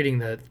frustrating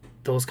that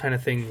those kind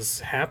of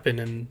things happen,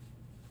 and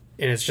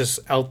it's just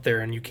out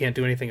there, and you can't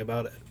do anything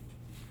about it.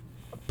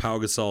 Pau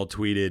Gasol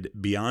tweeted,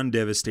 "Beyond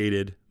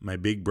devastated, my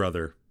big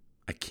brother.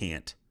 I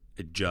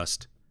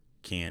just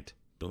can't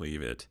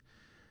believe it."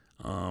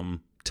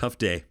 Tough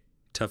day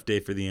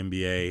for the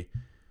NBA.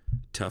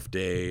 Tough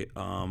day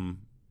for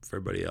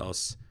everybody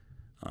else.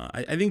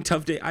 I think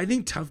tough day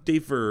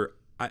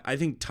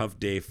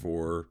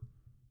for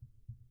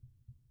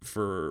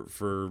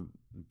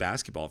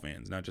basketball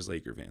fans, not just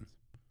Laker fans.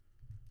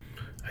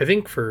 I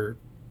think for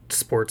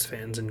sports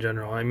fans in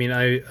general. I mean,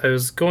 I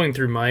was going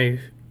through my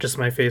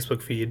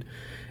Facebook feed,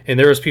 and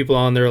there was people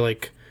on there,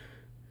 like,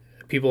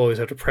 people always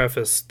have to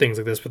preface things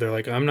like this, but they're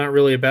like, I'm not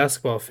really a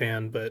basketball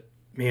fan, but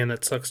man,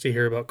 that sucks to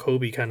hear about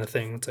Kobe kind of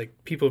thing. It's like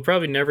people have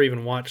probably never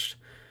even watched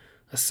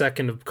a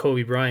second of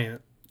Kobe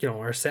Bryant,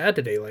 are sad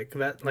today. Like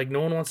that, like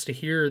no one wants to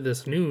hear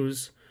this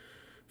news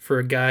for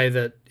a guy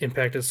that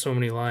impacted so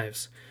many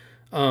lives.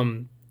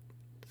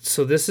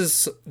 So this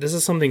is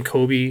something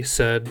Kobe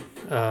said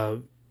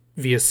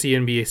via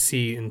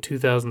CNBC in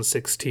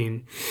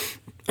 2016.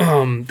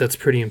 That's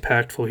pretty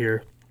impactful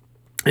here.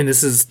 And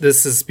this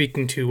is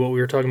speaking to what we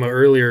were talking about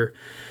earlier,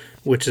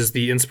 which is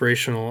the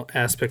inspirational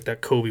aspect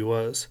that Kobe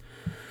was.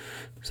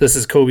 So this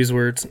is Kobe's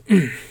words.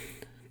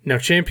 "Now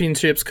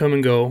championships come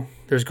and go.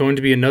 There's going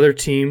to be another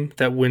team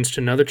that wins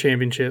to another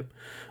championship,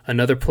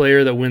 another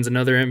player that wins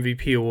another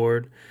MVP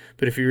award.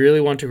 But if you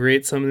really want to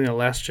create something that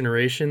lasts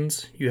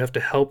generations, you have to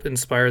help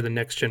inspire the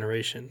next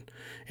generation.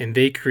 And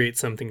they create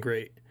something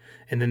great.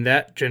 And then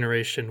that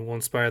generation will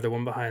inspire the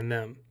one behind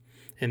them.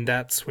 And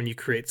that's when you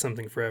create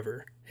something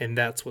forever. And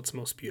that's what's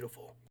most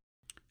beautiful.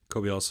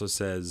 Kobe also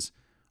says,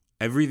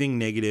 everything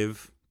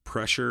negative,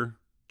 pressure,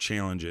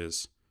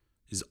 challenges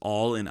is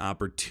all an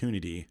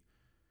opportunity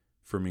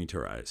for me to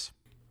rise.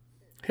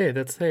 Hey,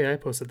 I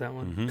posted that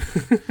one.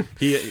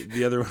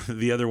 Mm-hmm.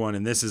 The other one,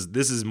 and this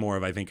is more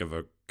of, I think, of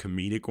a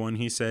comedic one,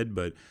 he said,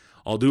 but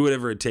I'll do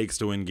whatever it takes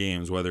to win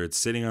games, whether it's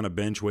sitting on a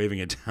bench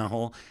waving a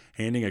towel,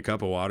 handing a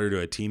cup of water to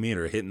a teammate,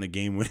 or hitting the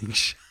game-winning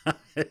shot.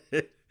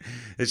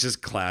 It's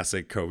just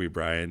classic Kobe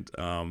Bryant.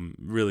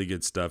 Really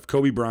good stuff.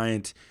 Kobe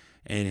Bryant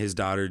and his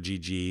daughter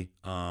Gigi.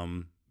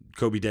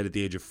 Kobe dead at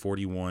the age of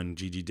 41.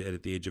 Gigi dead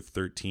at the age of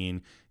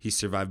 13. He's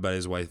survived by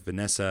his wife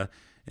Vanessa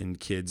and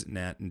kids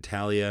Nat and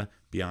Talia,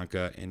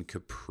 Bianca and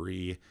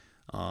Capri.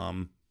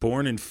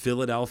 Born in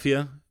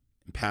Philadelphia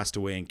and passed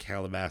away in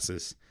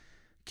Calabasas,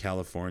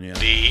 California.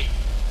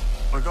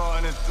 We're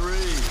going in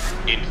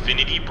 3,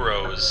 Infinity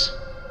Bros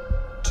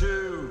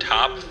 2,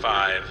 Top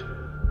 5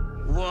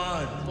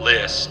 1.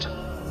 List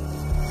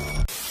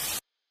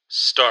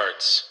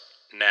starts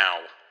now.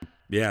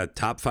 Yeah,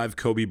 top 5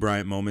 Kobe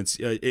Bryant moments.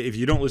 If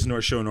you don't listen to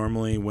our show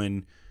normally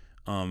when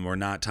we're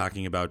not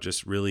talking about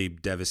just really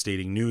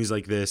devastating news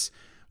like this,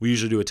 we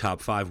usually do a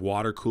top 5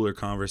 water cooler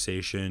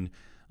conversation,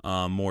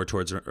 more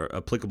towards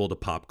applicable to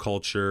pop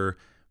culture,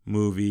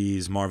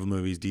 movies, Marvel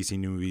movies, DC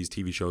movies,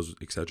 TV shows,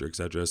 etc.,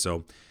 etc.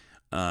 So,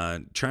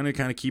 trying to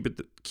kind of keep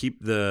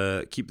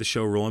the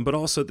show rolling, but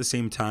also at the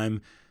same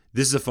time,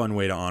 this is a fun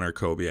way to honor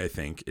Kobe, I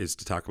think, is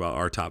to talk about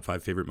our top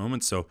 5 favorite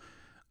moments. So,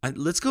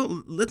 let's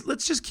go.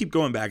 Let's just keep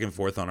going back and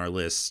forth on our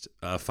list,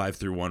 5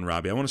 through 1.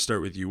 Robbie, I want to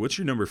start with you. What's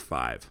your number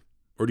 5,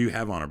 or do you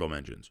have honorable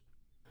mentions?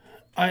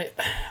 I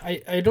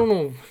don't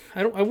know.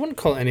 I wouldn't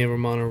call any of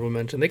them honorable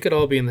mention. They could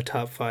all be in the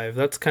top 5.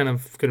 That's kind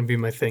of going to be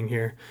my thing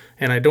here.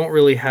 And I don't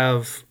really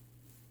have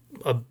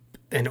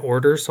an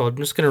order, so I'm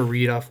just going to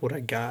read off what I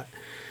got.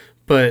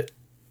 But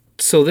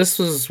so this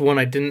was one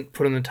I didn't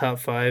put in the top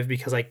 5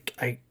 because I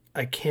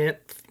can't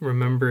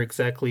remember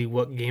exactly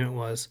what game it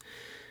was.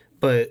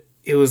 But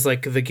it was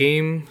like the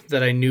game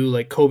that I knew,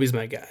 like, Kobe's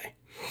my guy.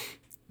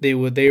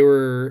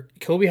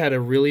 Kobe had a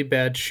really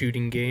bad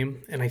shooting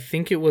game, and I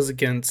think it was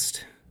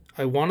against,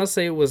 I want to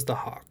say it was the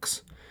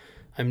Hawks.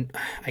 I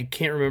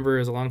can't remember, it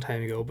was a long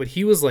time ago, but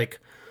he was like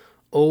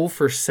 0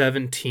 for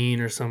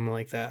 17 or something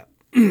like that.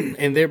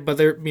 And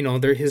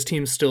his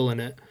team's still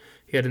in it.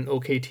 He had an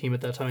okay team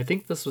at that time. I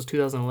think this was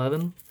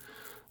 2011.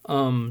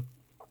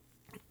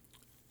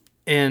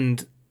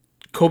 And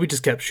Kobe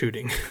just kept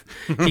shooting.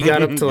 He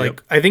got up to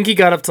Yep. I think he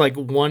got up to like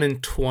 1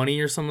 in 20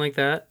 or something like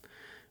that.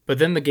 But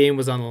then the game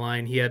was on the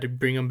line. He had to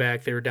bring them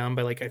back. They were down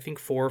by like, I think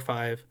 4 or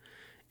 5.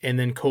 And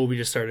then Kobe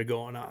just started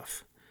going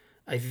off.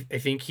 I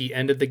think he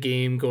ended the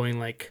game going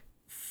like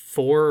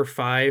 4 or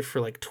 5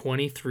 for like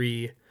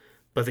 23,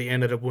 but they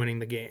ended up winning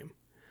the game.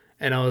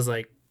 And I was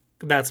like,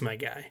 that's my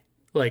guy.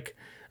 Like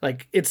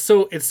it's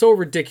so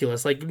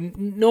ridiculous. Like,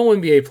 no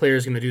NBA player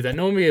is going to do that.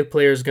 No NBA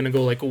player is going to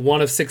go like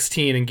 1 of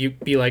 16 and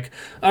be like,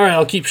 all right,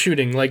 I'll keep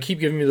shooting. Like, keep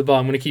giving me the ball.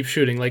 I'm going to keep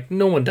shooting. Like,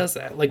 no one does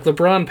that. Like,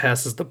 LeBron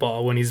passes the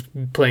ball when he's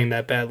playing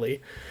that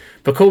badly.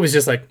 But Kobe's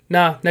just like,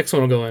 nah, next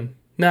one will go in.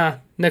 Nah,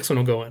 next one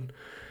will go in.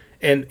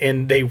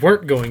 And they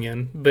weren't going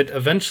in, but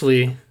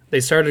eventually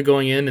they started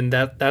going in, and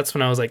that's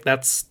when I was like,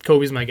 that's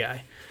Kobe's my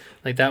guy.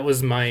 Like, that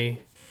was my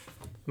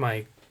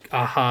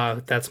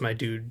aha, that's my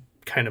dude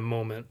kind of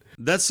moment.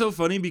 That's so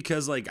funny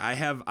because like I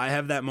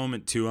have that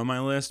moment too on my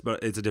list,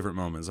 but it's a different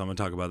moment, so I'm gonna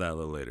talk about that a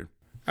little later.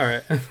 All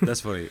right.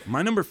 That's funny.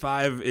 My number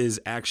 5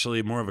 is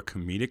actually more of a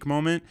comedic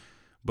moment,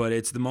 but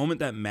it's the moment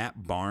that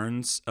Matt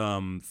Barnes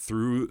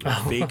threw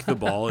fake the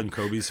ball in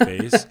Kobe's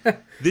face.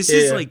 This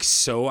is like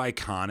so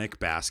iconic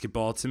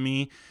basketball to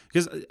me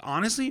because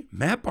honestly,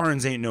 Matt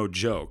Barnes ain't no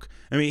joke.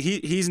 I mean,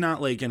 he's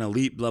not like an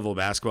elite level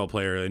basketball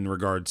player in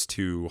regards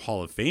to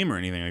Hall of Fame or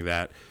anything like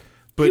that.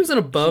 But he was an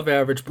above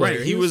average player.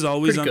 Right, he was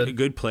always a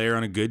good player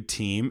on a good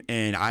team,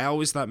 and I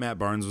always thought Matt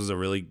Barnes was a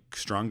really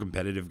strong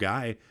competitive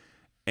guy.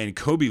 And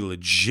Kobe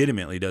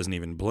legitimately doesn't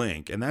even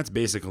blink, and that's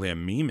basically a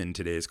meme in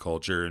today's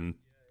culture. And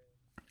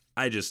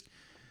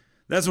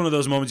that's one of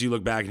those moments you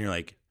look back and you're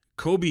like,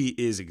 Kobe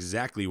is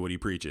exactly what he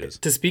preaches.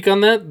 To speak on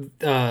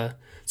that,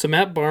 so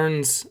Matt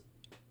Barnes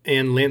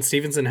and Lance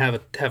Stevenson have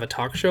a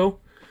talk show,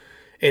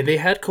 and they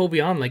had Kobe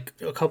on like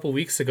a couple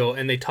weeks ago,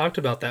 and they talked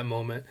about that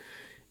moment.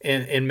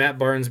 And Matt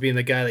Barnes being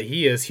the guy that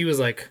he is, he was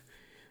like,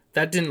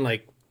 that didn't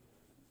like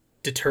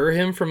deter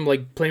him from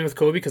like playing with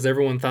Kobe because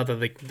everyone thought that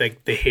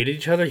they hated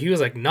each other. He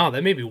was like, no,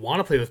 that made me want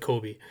to play with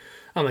Kobe.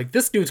 I'm like,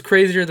 this dude's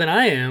crazier than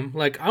I am.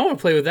 Like, I want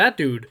to play with that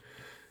dude.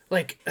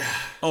 Like,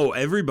 oh,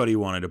 everybody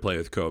wanted to play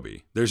with Kobe.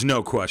 There's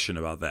no question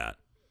about that.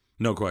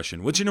 No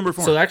question. What's your number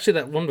 4? So actually,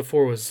 that one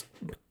before was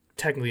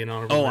technically an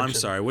honorable mention. I'm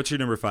sorry. What's your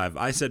number 5?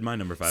 I said my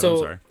number 5. So, I'm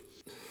sorry.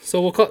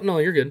 So we'll call. No,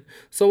 you're good.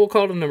 So we'll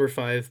call it a number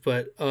 5.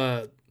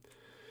 But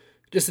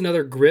just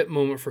another grit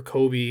moment for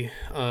Kobe.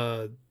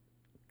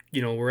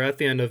 We're at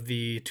the end of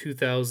the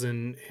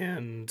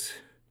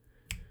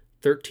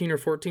 2013 or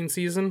 14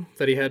 season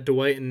that he had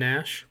Dwight and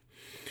Nash.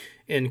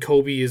 and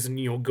Kobe is,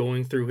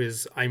 going through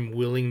his I'm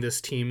willing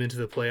this team into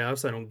the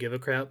playoffs. I don't give a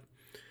crap.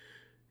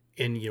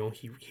 And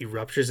he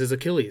ruptures his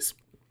Achilles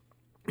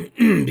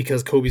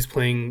because Kobe's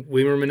playing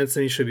way more minutes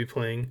than he should be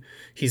playing.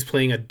 He's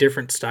playing a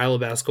different style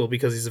of basketball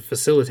because he's a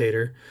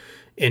facilitator,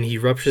 and he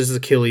ruptures his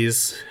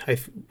Achilles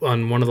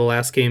on one of the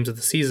last games of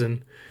the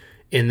season,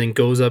 and then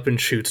goes up and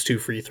shoots 2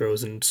 free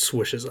throws and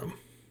swishes them.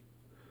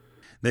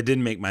 That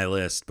didn't make my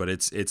list, but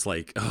it's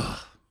like,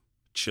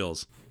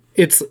 chills.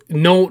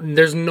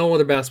 There's no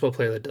other basketball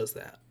player that does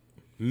that.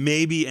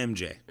 Maybe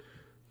MJ.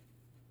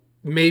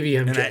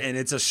 And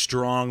it's a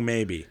strong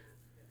maybe.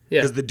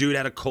 Yeah. Because the dude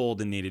had a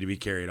cold and needed to be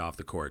carried off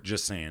the court.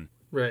 Just saying.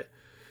 Right.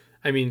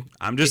 I mean,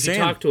 I'm just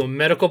saying. If you talk to a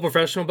medical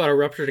professional about a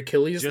ruptured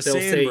Achilles, Just they'll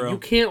saying, say, bro. you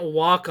can't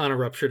walk on a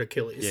ruptured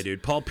Achilles. Yeah,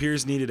 dude. Paul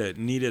Pierce needed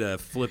a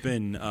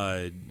flipping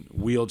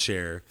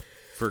wheelchair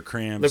for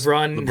cramps.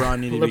 LeBron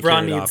needed to be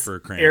carried off for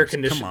cramps.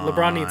 Come on.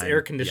 LeBron needs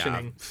air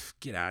conditioning. Yeah,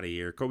 get out of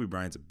here. Kobe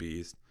Bryant's a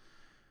beast.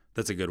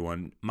 That's a good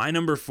one. My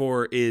number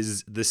 4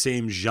 is the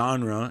same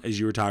genre as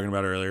you were talking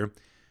about earlier.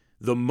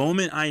 The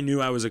moment I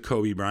knew I was a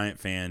Kobe Bryant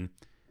fan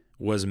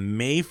was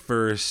May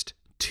 1st,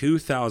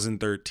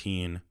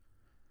 2013.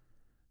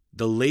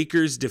 The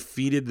Lakers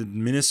defeated the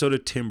Minnesota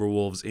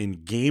Timberwolves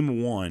in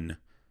Game 1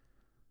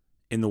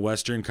 in the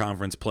Western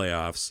Conference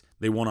playoffs.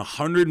 They won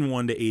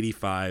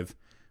 101-85.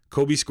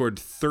 Kobe scored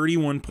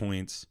 31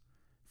 points,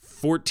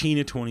 14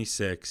 to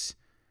 26.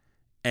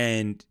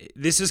 And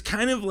this is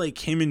kind of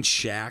like him and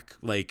Shaq,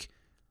 like,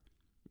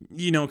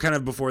 kind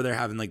of before they're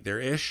having like their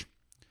ish.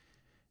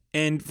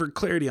 And for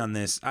clarity on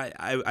this,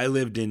 I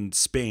lived in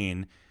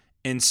Spain.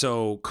 And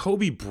so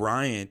Kobe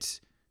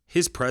Bryant,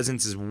 his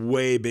presence is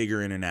way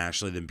bigger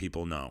internationally than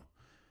people know.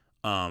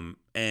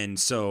 And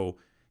so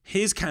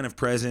his kind of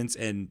presence,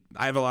 and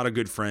I have a lot of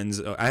good friends.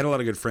 I had a lot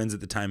of good friends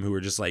at the time who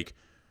were just like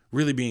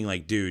really being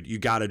like, dude, you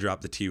got to drop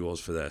the T-Wolves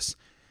for this.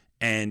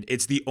 And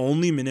it's the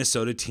only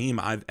Minnesota team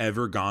I've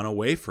ever gone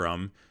away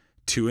from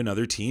to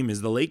another team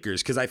is the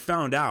Lakers. Because I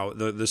found out,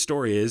 the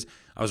story is,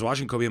 I was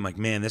watching Kobe, I'm like,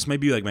 man, this might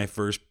be like my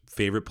first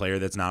favorite player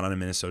that's not on a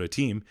Minnesota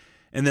team.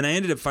 And then I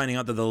ended up finding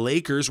out that the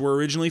Lakers were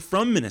originally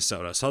from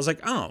Minnesota. So I was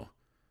like, oh,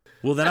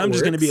 well, then I'm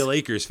just going to be a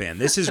Lakers fan.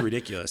 This is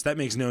ridiculous. That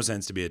makes no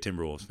sense to be a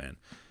Timberwolves fan.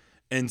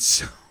 And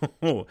so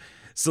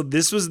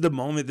this was the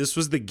moment. This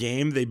was the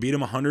game. They beat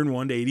them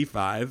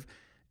 101-85.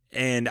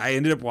 And I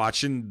ended up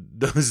watching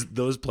those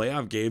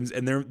playoff games,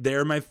 and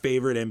they're my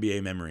favorite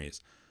NBA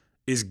memories.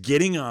 Is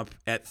getting up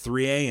at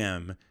 3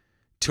 a.m.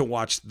 to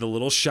watch the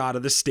little shot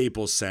of the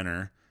Staples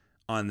Center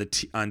on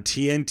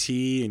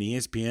TNT and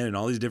ESPN and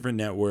all these different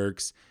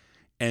networks,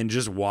 and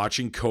just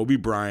watching Kobe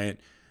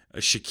Bryant,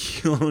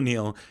 Shaquille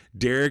O'Neal,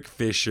 Derek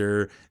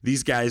Fisher,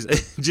 these guys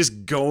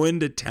just going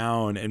to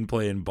town and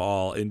playing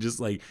ball, and just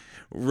like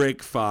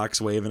Rick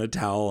Fox waving a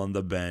towel on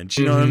the bench.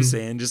 You know what I'm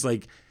saying? Just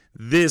like,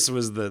 this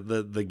was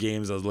the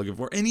games I was looking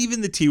for. And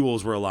even the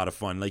T-Wolves were a lot of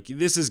fun. Like,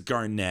 this is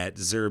Garnett,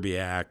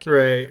 Zerbiak.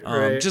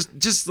 Right.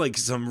 Just like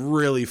some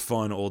really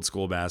fun old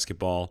school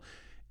basketball.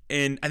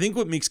 And I think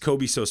what makes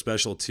Kobe so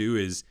special too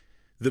is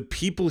the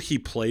people he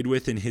played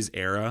with in his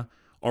era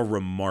are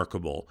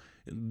remarkable.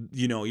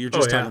 You're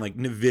just talking like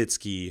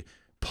Nowitzki,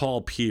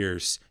 Paul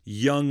Pierce,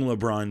 young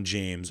LeBron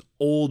James,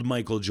 old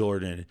Michael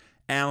Jordan,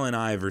 Allen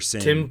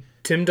Iverson,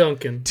 Tim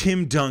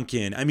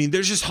Duncan. I mean,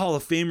 there's just Hall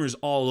of Famers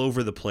all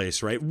over the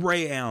place, right?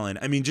 Ray Allen.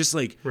 I mean, just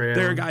like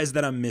there are guys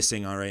that I'm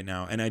missing on right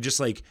now, and I just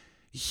like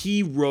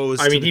he rose.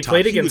 I mean, he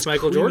played against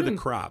Michael Jordan.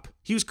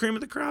 He was cream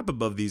of the crop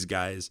above these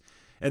guys,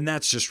 and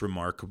that's just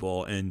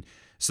remarkable. And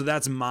so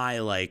that's my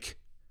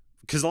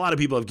because a lot of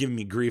people have given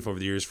me grief over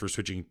the years for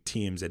switching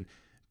teams, and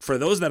for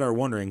those that are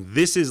wondering,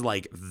 this is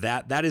like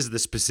that. That is the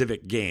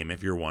specific game.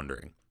 If you're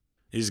wondering,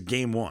 is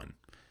Game 1.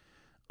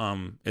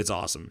 It's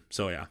awesome.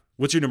 So yeah.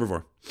 What's your number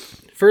 4?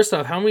 First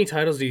off, how many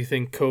titles do you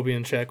think Kobe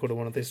and Shaq would have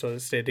won if they still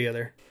stayed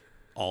together?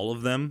 All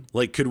of them?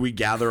 Like, could we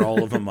gather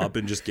all of them up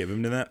and just give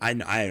them to them?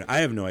 I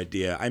have no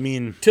idea. I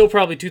mean, till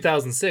probably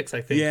 2006,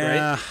 I think.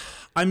 Yeah. Right?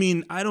 I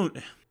mean, I don't.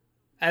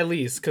 At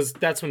least, because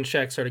that's when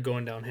Shaq started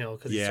going downhill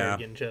because he started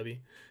getting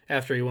chubby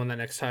after he won that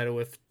next title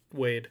with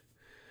Wade.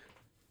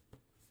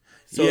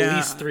 So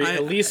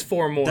at least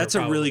 4 more. That's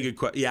probably a really good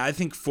question. Yeah, I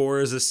think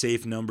 4 is a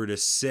safe number to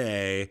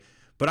say.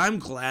 But I'm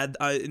glad,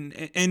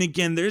 and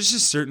again, there's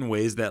just certain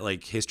ways that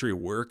like history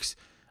works.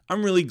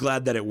 I'm really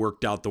glad that it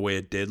worked out the way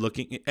it did,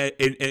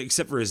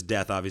 except for his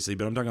death, obviously.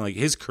 But I'm talking like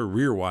his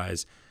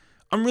career-wise.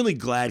 I'm really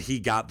glad he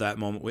got that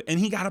moment, and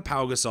he got a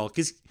Pau Gasol,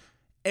 because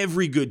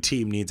every good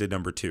team needs a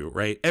number 2,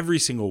 right? Every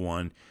single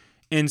one.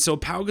 And so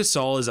Pau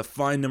Gasol is a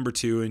fine number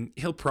 2, and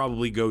he'll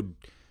probably go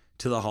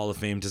to the Hall of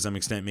Fame to some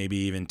extent, maybe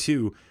even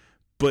 2.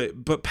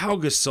 But Pau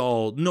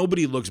Gasol,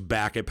 nobody looks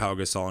back at Pau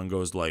Gasol and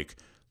goes like,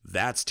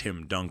 that's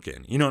Tim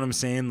Duncan. You know what I'm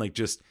saying? Like,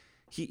 just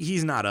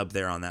he's not up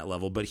there on that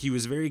level, but he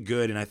was very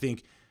good, and I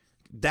think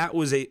that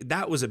was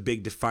a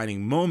big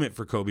defining moment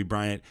for Kobe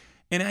Bryant.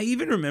 And I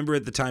even remember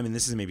at the time, and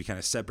this is maybe kind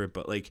of separate,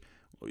 but like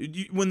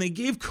when they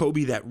gave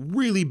Kobe that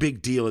really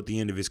big deal at the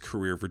end of his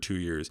career for 2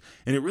 years,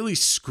 and it really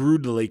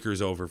screwed the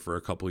Lakers over for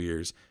a couple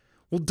years.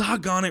 Well,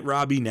 doggone it,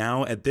 Robbie,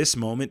 now at this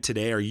moment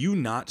today, are you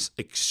not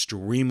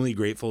extremely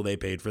grateful they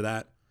paid for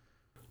that?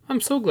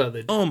 I'm so glad they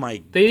did. Oh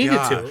my They needed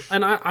gosh. to.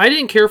 And I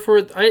didn't care for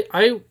it.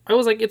 I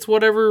was like, it's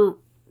whatever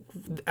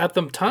at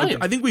the time.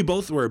 I think we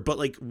both were, but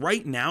like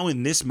right now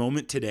in this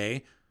moment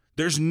today,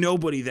 there's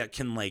nobody that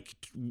can like,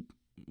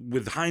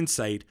 with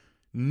hindsight,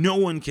 no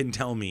one can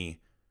tell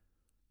me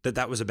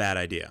that was a bad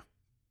idea.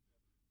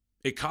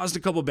 It caused a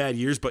couple bad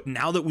years, but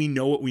now that we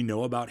know what we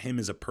know about him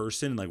as a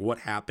person, like what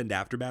happened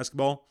after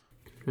basketball,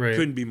 Right.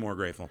 couldn't be more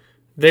grateful.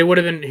 They would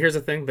have been, here's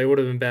the thing, they would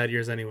have been bad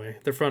years anyway.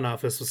 The front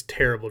office was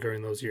terrible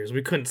during those years.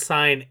 We couldn't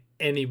sign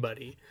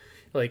anybody.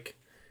 Like,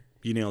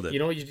 You nailed it. you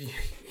know,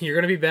 you're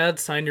going to be bad,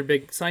 sign your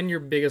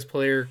biggest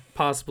player,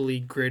 possibly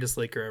greatest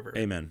Laker ever.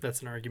 Amen.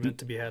 That's an argument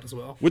to be had as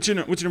well. What's your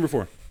number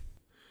 4?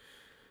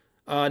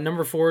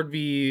 Number 4 would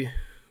be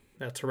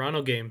that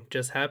Toronto game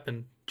just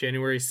happened,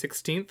 January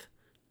 16th,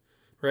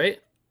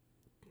 right?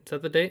 Is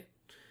that the date?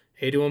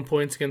 81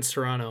 points against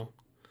Toronto.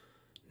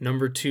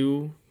 Number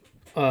 2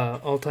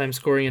 all-time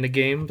scoring in a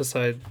game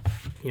beside,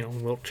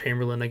 Wilt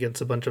Chamberlain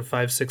against a bunch of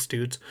 5'6"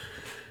 dudes.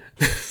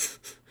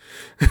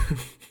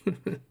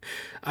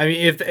 I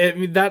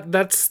mean,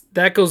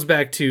 that goes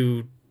back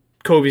to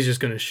Kobe's just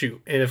going to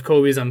shoot. And if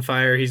Kobe's on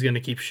fire, he's going to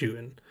keep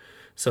shooting.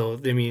 So,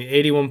 I mean,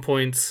 81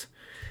 points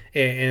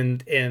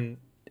and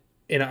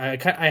I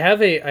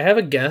have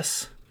a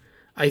guess.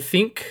 I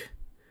think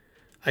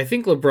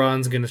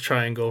LeBron's going to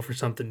try and go for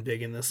something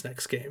big in this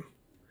next game.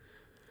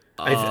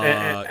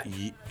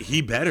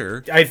 He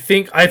better. I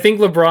think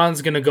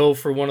LeBron's gonna go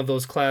for one of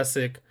those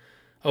classic.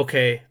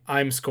 Okay,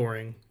 I'm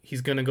scoring.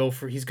 He's gonna go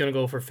for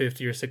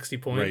 50 or 60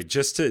 points. Right,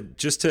 just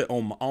to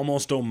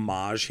almost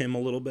homage him a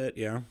little bit.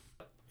 Yeah.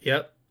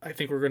 Yep. I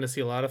think we're gonna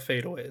see a lot of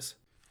fadeaways.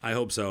 I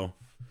hope so.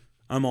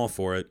 I'm all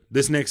for it.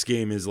 This next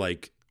game is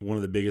like one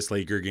of the biggest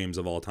Laker games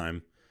of all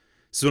time.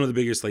 It's one of the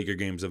biggest Laker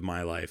games of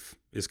my life.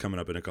 Is coming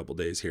up in a couple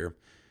days here,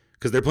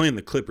 because they're playing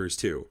the Clippers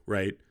too,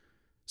 right?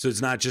 So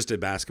it's not just a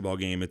basketball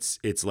game.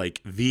 It's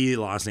like the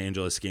Los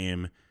Angeles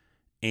game,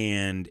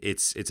 and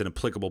it's an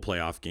applicable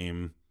playoff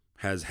game.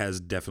 Has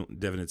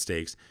definite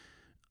stakes.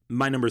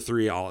 My number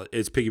 3,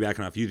 it's piggybacking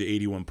off you, the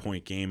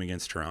 81-point game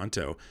against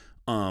Toronto.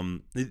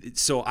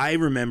 So I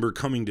remember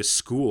coming to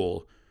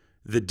school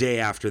the day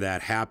after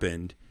that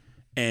happened,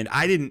 and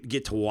I didn't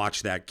get to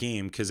watch that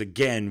game because,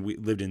 again, we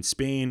lived in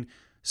Spain,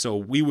 so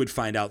we would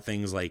find out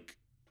things like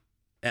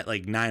at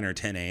like 9 or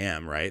 10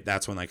 a.m., right?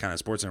 That's when that kind of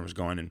sports center was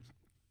going, and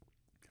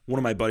one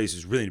of my buddies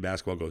who's really into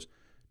basketball goes,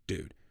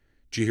 "Dude,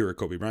 did you hear what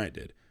Kobe Bryant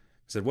did?"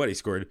 I said, "What? He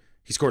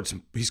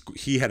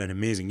he had an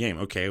amazing game."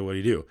 "Okay, what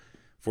did he do?"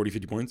 40,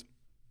 50 points.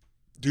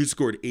 Dude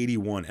scored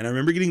 81. And I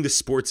remember getting the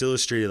Sports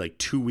Illustrated like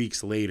 2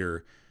 weeks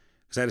later,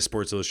 because I had a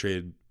Sports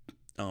Illustrated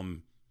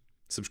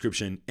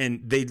subscription,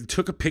 and they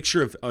took a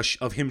picture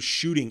of him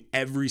shooting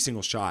every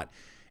single shot,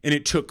 and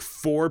it took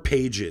 4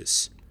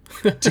 pages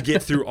to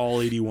get through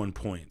all 81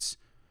 points.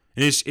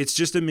 And it's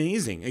just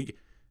amazing.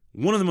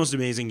 One of the most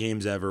amazing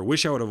games ever.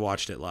 Wish I would have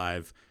watched it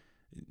live.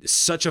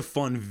 Such a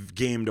fun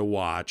game to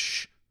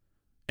watch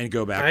and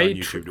go back on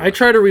YouTube. I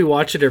try to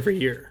rewatch it every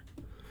year.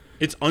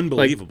 It's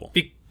unbelievable.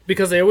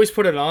 Because they always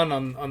put it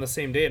on the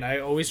same day, and I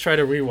always try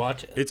to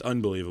rewatch it. It's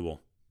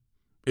unbelievable.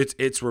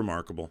 It's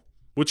remarkable.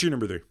 What's your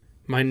number 3?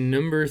 My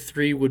number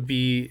 3 would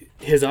be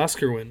his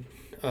Oscar win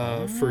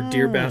for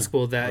Dear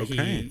Basketball that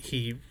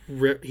he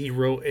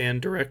wrote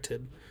and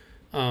directed.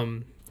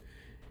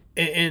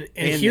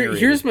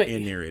 Here's my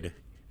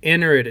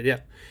narrated, yeah.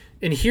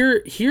 And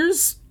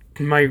here's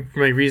my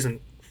reason.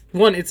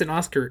 One, it's an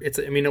Oscar. It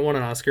won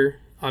an Oscar,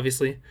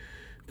 obviously,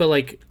 but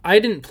like I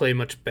didn't play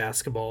much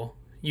basketball.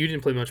 You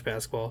didn't play much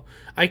basketball.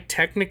 I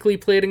technically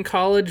played in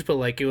college, but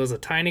like it was a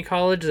tiny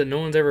college that no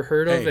one's ever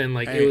heard of, and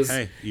like it was.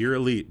 Hey, you're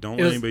elite. Don't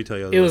let anybody tell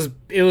you otherwise.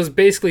 It was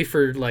basically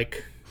for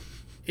like,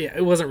 yeah,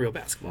 it wasn't real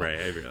basketball. Right.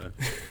 I agree.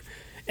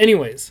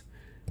 Anyways,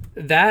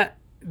 that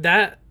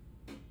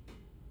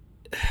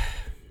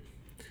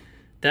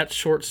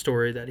short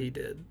story that he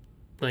did,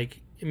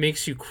 like, it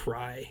makes you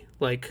cry.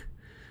 Like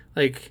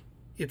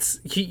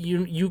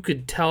you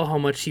could tell how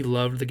much he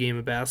loved the game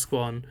of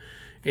basketball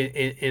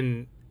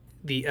and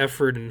the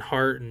effort and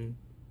heart and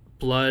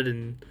blood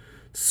and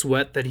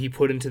sweat that he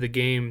put into the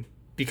game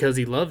because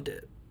he loved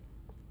it.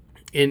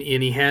 And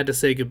he had to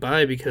say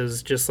goodbye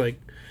because just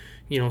like,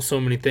 so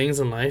many things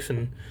in life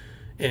and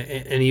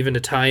even to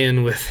tie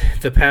in with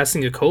the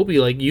passing of Kobe,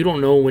 like you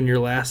don't know when your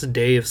last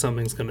day of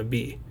something's going to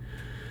be.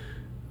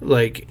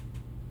 Like,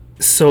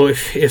 so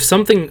if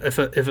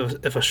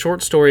a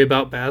short story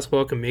about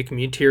basketball can make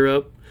me tear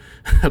up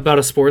about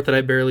a sport that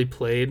I barely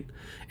played,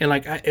 and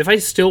like if I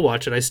still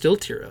watch it, I still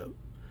tear up.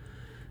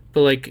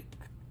 But like,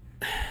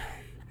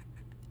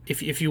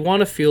 if you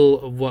want to feel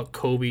of what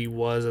Kobe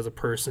was as a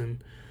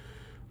person,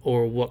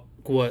 or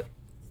what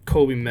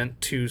Kobe meant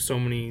to so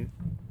many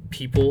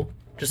people,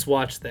 just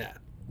watch that.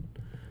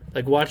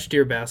 Like, watch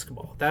Dear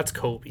Basketball. That's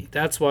Kobe.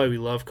 That's why we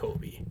love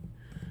Kobe.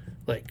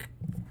 Like,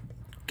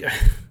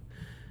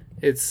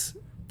 it's,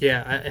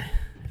 yeah,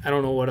 I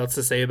don't know what else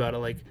to say about it.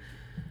 Like,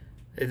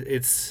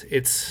 It's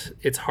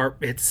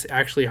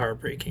actually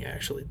heartbreaking.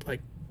 Actually,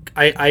 like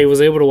I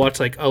was able to watch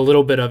like a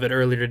little bit of it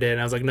earlier today,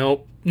 and I was like,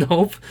 nope,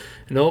 nope,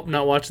 nope,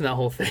 not watching that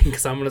whole thing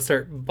because I'm gonna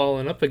start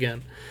balling up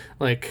again.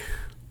 Like,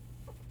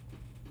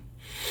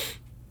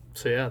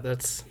 so yeah,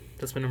 that's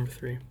my number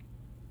 3.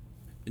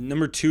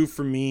 Number 2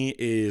 for me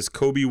is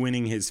Kobe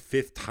winning his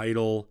 5th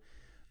title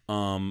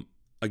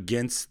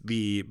against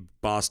the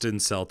Boston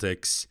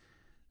Celtics.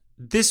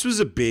 This was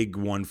a big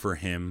one for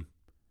him.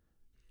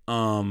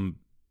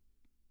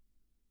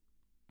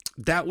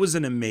 That was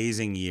an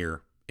amazing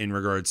year in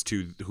regards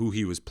to who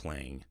he was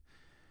playing.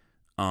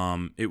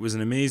 It was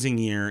an amazing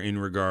year in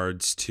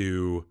regards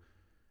to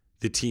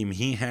the team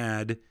he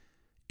had.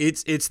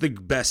 It's the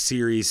best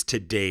series to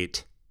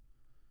date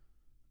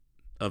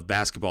of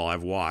basketball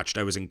I've watched.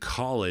 I was in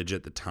college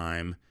at the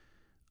time,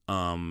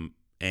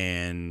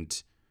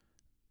 and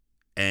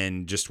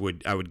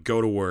I would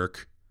go to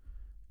work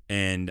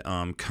and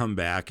come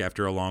back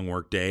after a long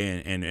work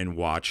day and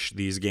watch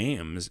these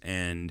games.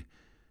 And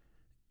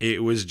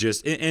it was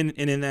just, and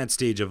in that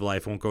stage of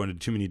life, I won't go into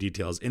too many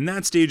details. In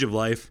that stage of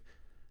life,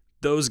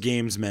 those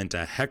games meant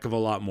a heck of a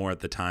lot more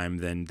at the time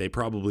than they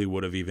probably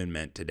would have even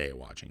meant today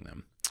watching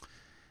them.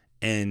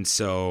 And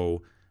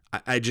so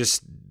I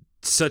just,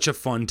 such a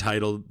fun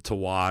title to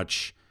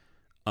watch.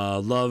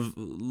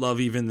 Love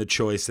even the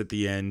choice at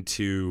the end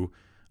to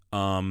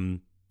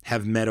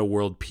have Meta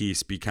World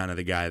Peace be kind of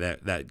the guy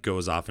that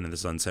goes off into the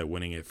sunset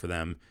winning it for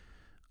them.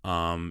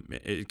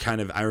 It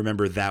kind of, I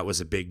remember that was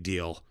a big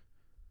deal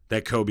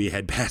that Kobe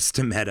had passed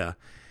to Meta,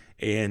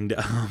 and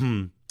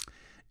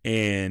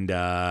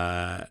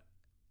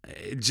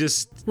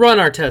just Ron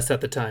Artest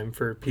at the time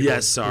for people.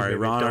 Yes, sorry,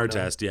 Ron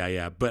Artest.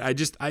 Yeah. But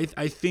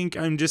I think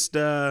I'm just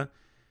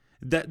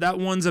that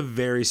one's a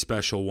very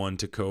special one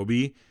to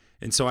Kobe.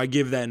 And so I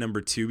give that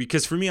number 2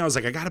 because for me, I was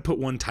like, I got to put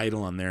one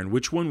title on there, and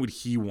which one would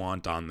he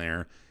want on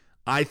there?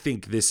 I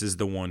think this is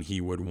the one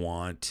he would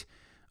want.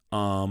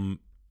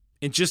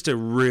 It's just a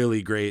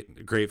really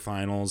great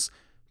finals.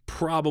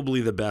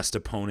 Probably the best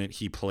opponent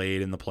he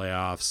played in the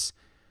playoffs.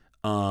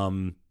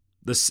 And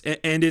it's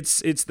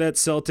that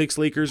Celtics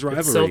Lakers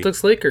rivalry.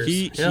 Celtics Lakers.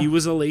 He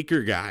was a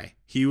Laker guy.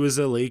 He was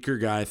a Laker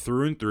guy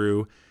through and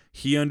through.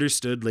 He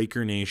understood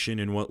Laker Nation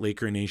and what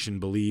Laker Nation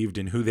believed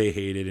and who they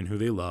hated and who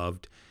they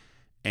loved.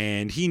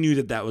 And he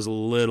knew that was a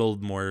little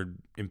more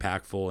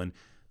impactful. And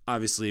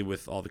obviously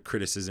with all the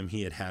criticism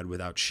he had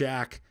without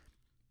Shaq,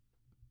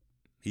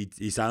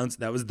 he silenced,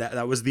 that was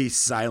the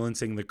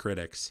silencing the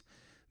critics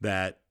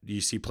that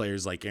you see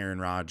players like Aaron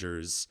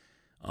Rodgers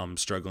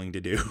struggling to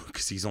do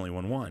because he's only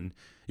won one.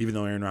 Even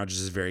though Aaron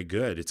Rodgers is very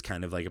good, it's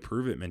kind of like a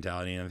prove it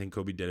mentality. And I think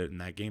Kobe did it in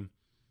that game.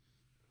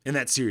 In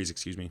that series,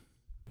 excuse me.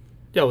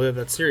 Yeah, we have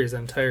that series, that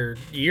entire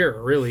year,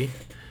 really.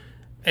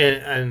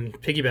 And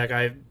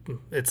piggyback,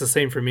 it's the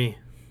same for me.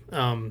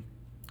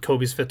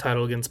 Kobe's 5th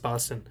title against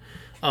Boston,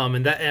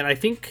 and I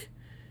think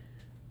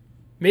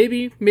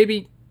maybe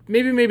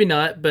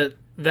not, but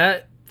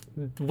that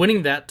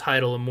winning that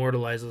title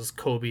immortalizes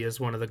Kobe as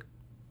one of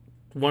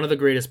the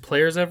greatest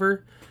players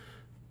ever.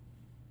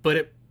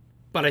 But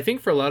I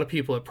think for a lot of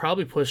people, it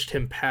probably pushed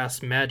him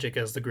past Magic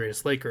as the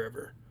greatest Laker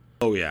ever.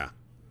 Oh yeah,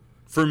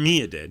 for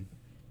me it did.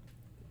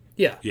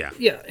 Yeah.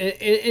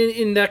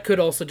 And that could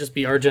also just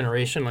be our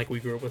generation. Like,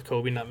 we grew up with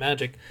Kobe, not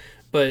Magic.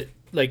 But,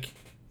 like,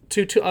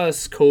 to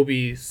us,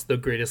 Kobe's the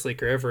greatest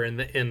Laker ever.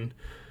 And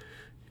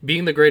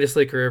being the greatest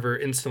Laker ever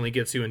instantly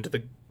gets you into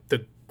the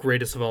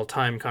greatest of all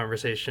time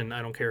conversation.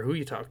 I don't care who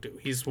you talk to.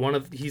 He's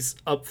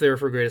up there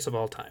for greatest of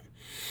all time.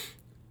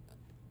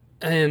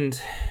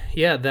 And,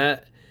 yeah,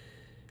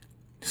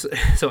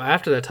 so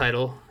after that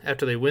title,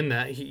 after they win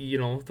that,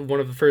 one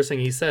of the first thing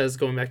he says,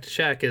 going back to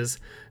Shaq, is,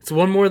 it's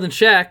one more than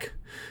Shaq.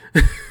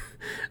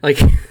 Like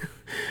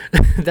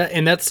that,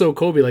 and that's so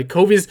Kobe. Like,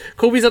 Kobe's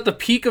at the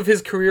peak of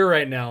his career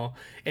right now,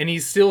 and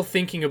he's still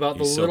thinking about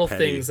the little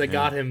things that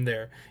got him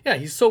there. Yeah,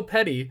 he's so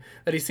petty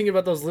that he's thinking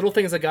about those little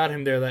things that got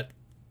him there. That,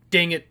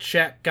 dang it,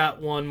 Shaq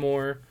got one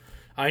more.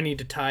 I need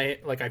to tie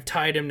it. Like, I've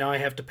tied him, now I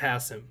have to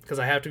pass him because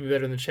I have to be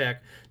better than Shaq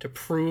to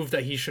prove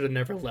that he should have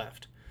never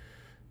left.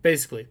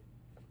 Basically,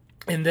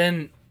 and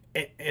then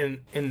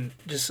and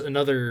just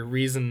another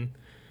reason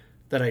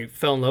that I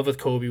fell in love with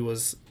Kobe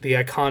was the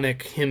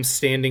iconic him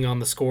standing on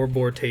the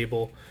scoreboard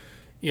table,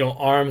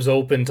 arms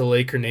open to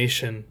Laker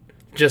Nation,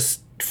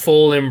 just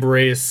full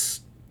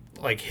embrace,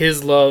 like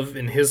his love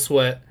and his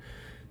sweat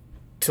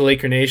to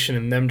Laker Nation,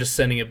 and them just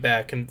sending it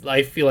back. And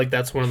I feel like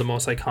that's one of the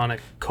most iconic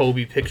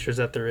Kobe pictures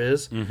that there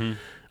is. Mm-hmm.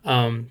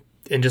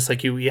 And just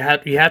like you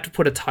have to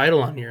put a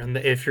title on here, and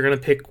if you're gonna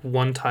pick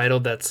one title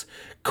that's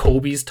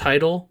Kobe's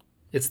title,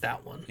 it's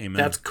that one.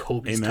 Amen. That's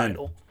Kobe's Amen.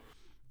 title.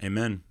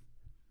 Amen.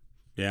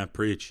 Yeah,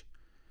 preach.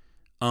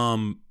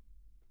 Number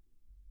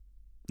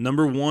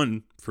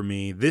 1 for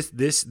me,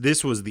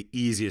 this was the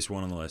easiest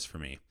one on the list for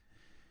me.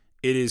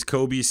 It is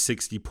Kobe's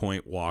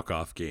 60-point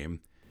walk-off game.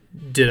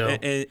 Ditto.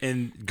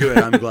 And good,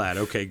 I'm glad.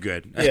 Okay,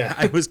 good. Yeah.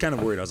 I was kind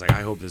of worried. I was like,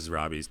 I hope this is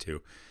Robbie's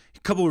too. A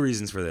couple of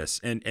reasons for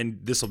this, and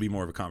this will be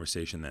more of a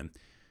conversation then.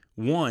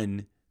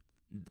 One,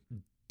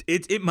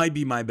 it might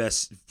be my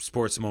best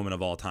sports moment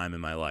of all time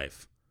in my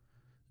life.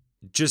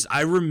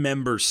 I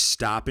remember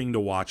stopping to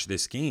watch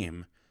this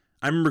game.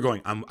 I remember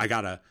going,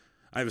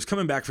 I was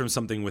coming back from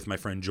something with my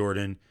friend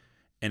Jordan,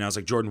 and I was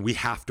like, Jordan, we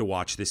have to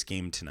watch this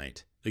game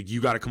tonight. Like,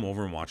 you got to come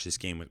over and watch this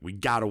game. We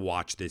got to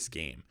watch this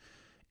game.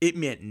 It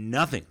meant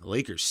nothing. The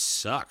Lakers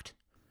sucked.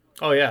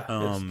 Oh, yeah.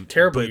 It's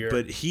terrible year.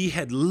 But he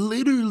had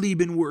literally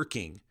been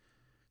working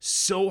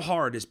so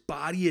hard. His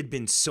body had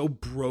been so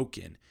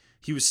broken.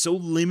 He was so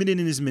limited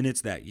in his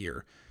minutes that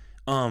year.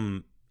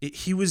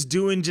 He was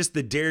doing just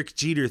the Derek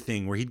Jeter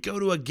thing where he'd go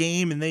to a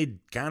game and they'd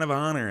kind of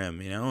honor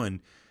him,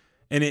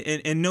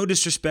 and no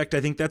disrespect.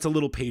 I think that's a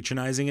little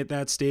patronizing at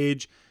that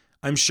stage.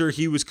 I'm sure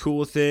he was cool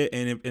with it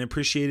and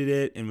appreciated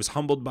it and was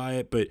humbled by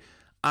it, but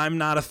I'm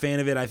not a fan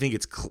of it. I think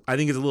it's a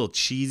little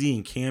cheesy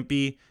and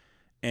campy.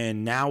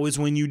 And now is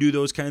when you do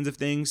those kinds of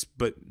things.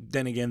 But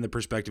then again, the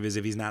perspective is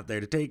if he's not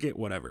there to take it,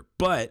 whatever.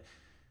 But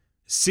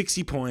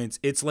 60 points,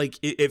 it's like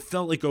it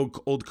felt like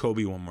old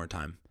Kobe one more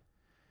time.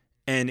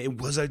 And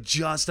it was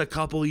just a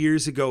couple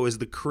years ago is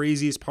the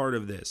craziest part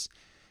of this.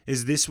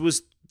 This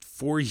was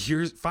 5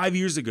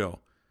 years ago.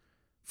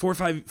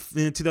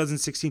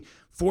 2016,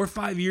 4 or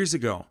 5 years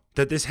ago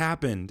that this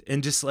happened.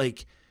 And just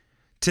like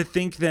to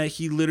think that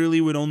he literally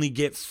would only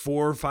get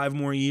 4 or 5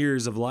 more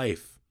years of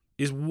life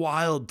is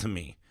wild to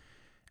me.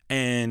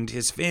 And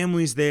his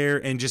family's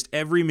there, and just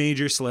every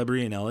major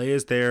celebrity in LA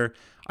is there.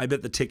 I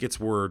bet the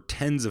tickets were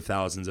tens of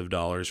thousands of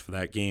dollars for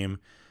that game.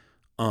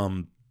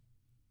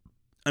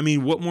 I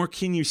mean, what more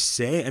can you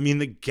say? I mean,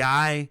 the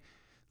guy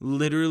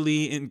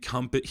literally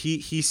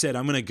he said,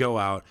 I'm going to go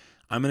out.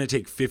 I'm going to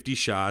take 50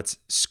 shots.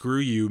 Screw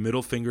you.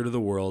 Middle finger to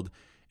the world.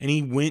 And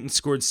he went and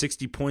scored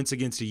 60 points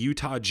against a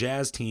Utah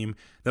Jazz team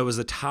that was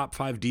a top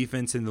 5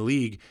 defense in the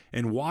league.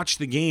 And watch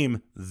the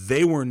game.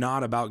 They were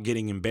not about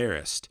getting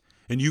embarrassed.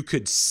 And you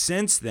could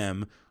sense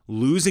them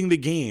losing the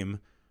game.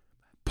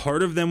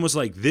 Part of them was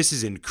like, this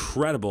is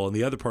incredible. And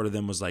the other part of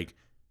them was like,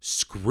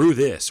 screw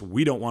this.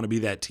 We don't want to be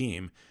that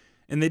team.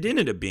 And they did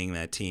end up being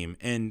that team.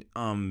 And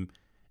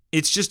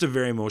it's just a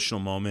very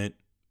emotional moment.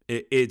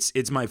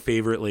 It's my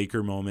favorite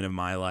Laker moment of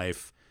my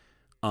life.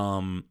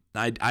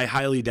 I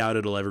highly doubt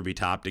it'll ever be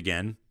topped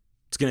again.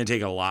 It's going to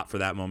take a lot for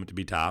that moment to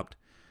be topped.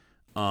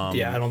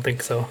 Yeah, I don't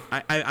think so.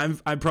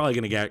 I'm probably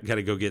gonna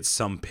gotta go get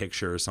some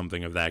picture or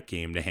something of that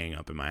game to hang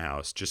up in my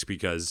house, just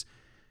because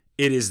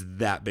it is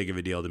that big of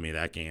a deal to me,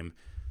 that game.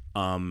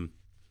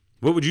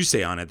 What would you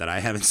say on it that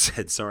I haven't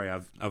said? Sorry,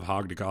 I've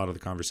hogged a lot of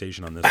the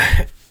conversation on this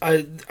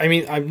one. I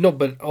mean, I know,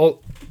 but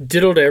I'll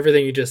ditto to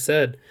everything you just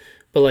said.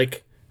 But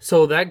like,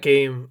 so that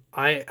game,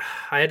 I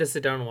had to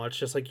sit down and watch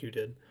just like you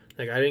did.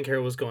 Like, I didn't care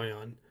what was going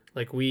on.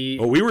 Like we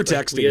were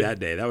texting that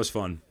day. That was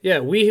fun. Yeah,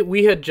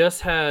 we had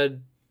just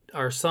had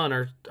our son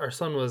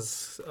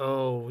was,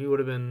 he would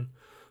have been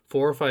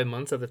 4 or 5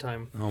 months at the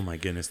time. Oh my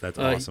goodness, that's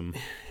awesome.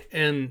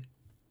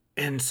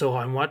 And so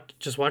I'm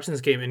just watching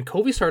this game, and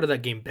Kobe started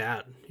that game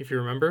bad, if you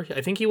remember.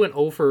 I think he went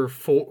 0 for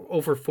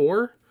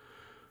 4.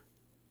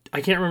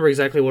 I can't remember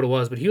exactly what it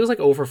was, but he was like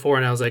 0 for 4,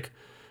 and I was like,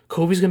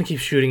 Kobe's going to keep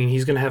shooting, and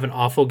he's going to have an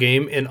awful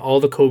game, and all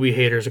the Kobe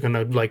haters are going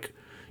to like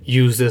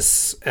use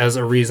this as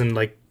a reason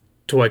like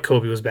to why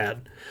Kobe was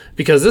bad.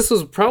 Because this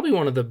was probably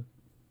one of the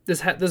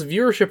this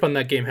viewership on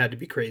that game had to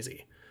be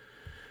crazy.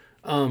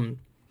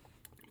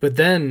 But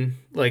then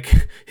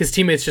like his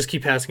teammates just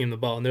keep passing him the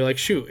ball and they're like,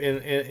 shoot.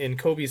 And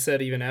Kobe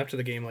said even after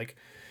the game, like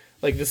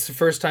this is the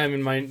first time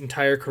in my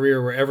entire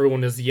career where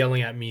everyone is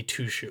yelling at me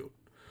to shoot.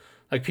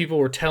 Like people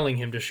were telling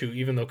him to shoot,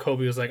 even though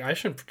Kobe was like, I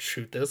shouldn't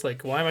shoot this.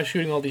 Like, why am I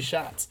shooting all these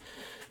shots?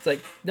 It's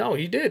like, no,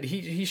 he did.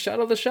 He shot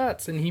all the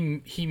shots and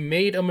he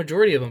made a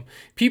majority of them.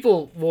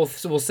 People will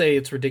say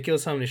it's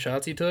ridiculous how many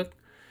shots he took.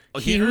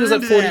 He was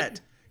at 40.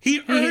 That. He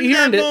earned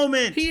that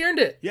moment. He earned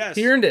it. Yes.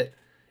 He earned it.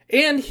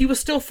 And he was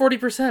still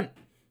 40%.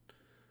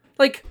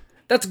 Like,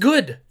 that's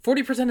good.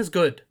 40% is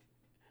good.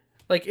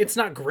 Like, it's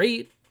not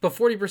great, but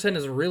 40%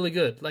 is really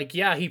good. Like,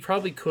 yeah, he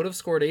probably could have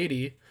scored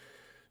 80.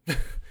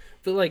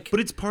 But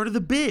it's part of the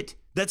bit.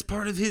 That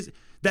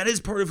is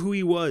part of who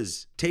he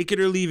was. Take it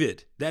or leave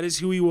it. That is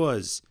who he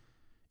was.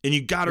 And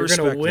you got to respect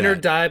that. You're going to win or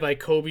die by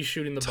Kobe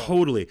shooting the ball.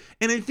 Totally.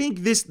 And I think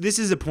this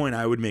is a point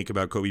I would make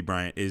about Kobe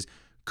Bryant is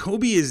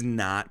Kobe is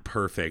not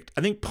perfect.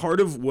 I think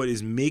part of what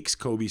makes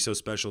Kobe so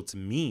special to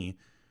me,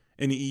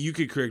 and you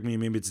could correct me,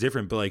 maybe it's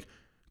different, but like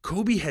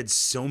Kobe had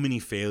so many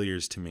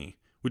failures to me,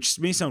 which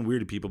may sound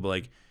weird to people, but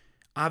like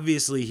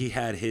obviously he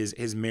had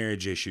his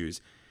marriage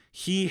issues.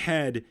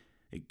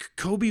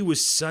 Kobe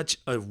was such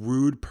a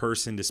rude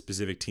person to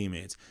specific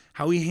teammates.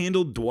 How he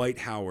handled Dwight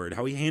Howard,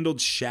 how he handled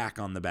Shaq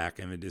on the back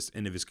end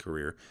of his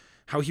career,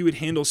 how he would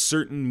handle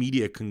certain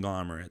media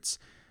conglomerates.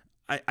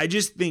 I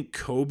just think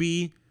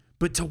Kobe,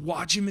 but to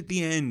watch him at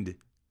the end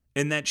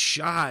and that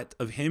shot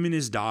of him and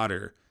his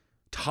daughter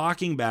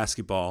talking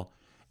basketball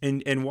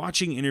and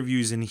watching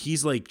interviews, and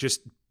he's like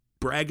just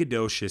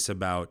braggadocious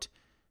about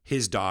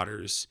his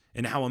daughters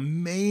and how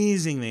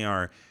amazing they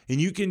are.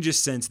 And you can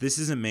just sense this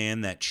is a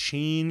man that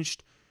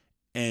changed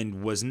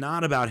and was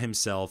not about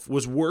himself,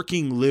 was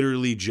working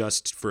literally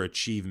just for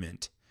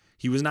achievement.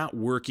 He was not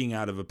working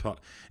out of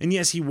and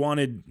yes, he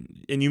wanted,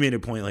 and you made a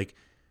point, like,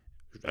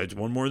 I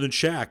won more than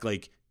Shaq.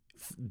 Like,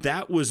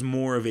 that was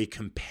more of a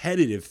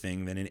competitive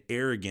thing than an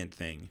arrogant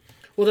thing.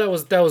 Well,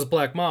 that was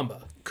Black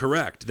Mamba.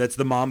 Correct. That's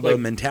the Mamba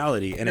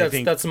mentality. And I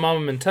think that's the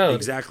Mamba mentality.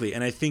 Exactly.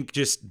 And I think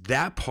just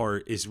that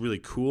part is really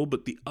cool.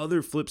 But the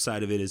other flip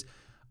side of it is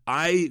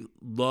I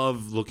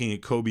love looking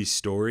at Kobe's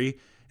story.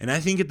 And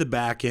I think at the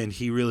back end,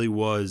 he really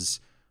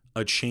was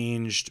a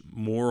changed,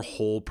 more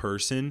whole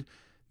person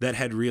that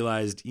had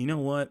realized, you know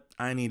what?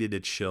 I needed to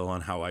chill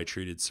on how I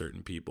treated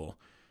certain people.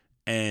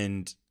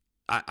 And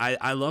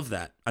I love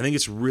that. I think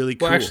it's really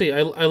cool. Well, actually,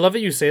 I love that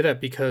you say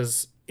that,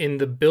 because in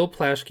the Bill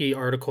Plaschke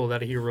article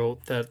that he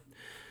wrote, that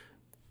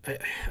I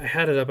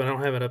had it up, I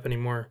don't have it up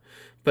anymore,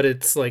 but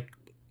it's like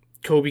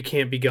Kobe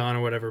can't be gone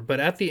or whatever.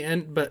 But at the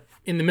end, but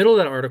in the middle of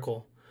that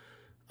article,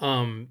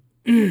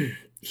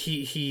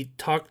 he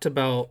talked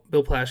about,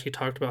 Bill Plaschke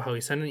talked about how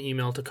he sent an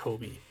email to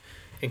Kobe,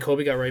 and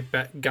Kobe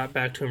got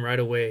back to him right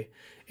away.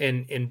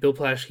 And Bill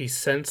Plaschke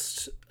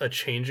sensed a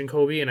change in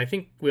Kobe, and I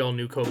think we all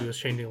knew Kobe was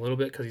changing a little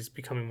bit because he's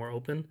becoming more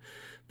open.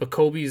 But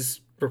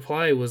Kobe's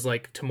reply was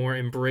like to more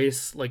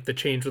embrace like the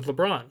change with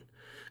LeBron,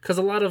 because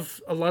a lot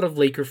of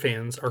Laker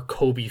fans are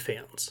Kobe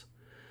fans,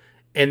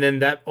 and then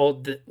that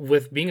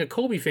with being a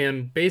Kobe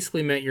fan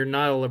basically meant you're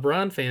not a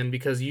LeBron fan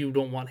because you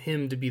don't want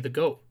him to be the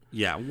GOAT.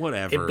 Yeah,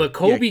 whatever. But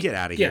Kobe, get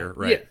out of here,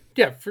 right?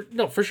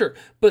 For sure.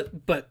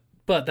 But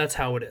that's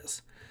how it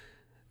is.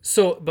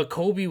 So, but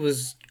Kobe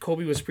was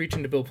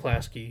preaching to Bill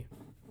Plaschke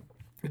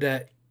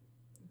that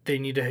they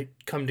need to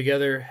come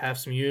together, have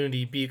some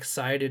unity, be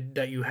excited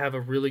that you have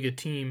a really good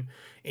team,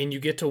 and you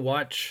get to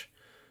watch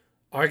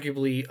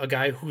arguably a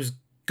guy who's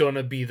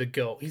gonna be the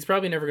GOAT. He's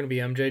probably never gonna be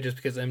MJ just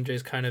because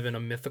MJ's kind of in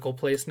a mythical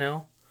place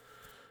now.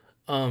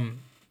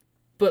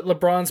 But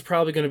LeBron's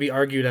probably going to be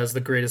argued as the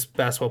greatest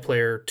basketball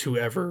player to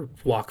ever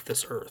walk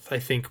this earth. I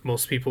think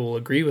most people will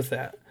agree with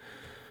that.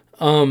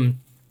 And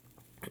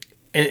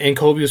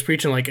Kobe was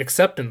preaching like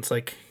acceptance,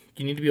 like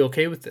you need to be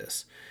okay with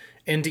this.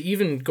 And to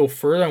even go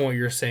further on what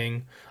you're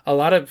saying, a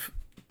lot of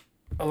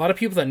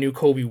people that knew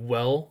Kobe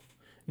well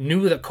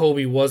knew that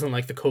Kobe wasn't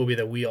like the Kobe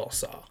that we all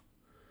saw.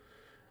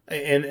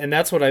 And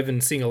that's what I've been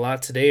seeing a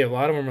lot today. A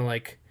lot of them are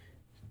like,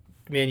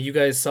 man, you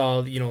guys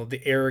saw,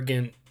 the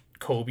arrogant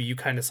Kobe. You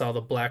kind of saw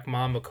the Black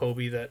Mamba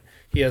Kobe, that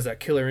he has that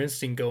killer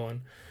instinct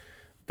going.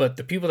 But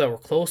the people that were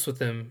close with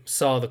him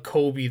saw the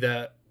Kobe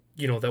that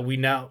we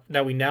now in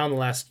the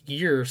last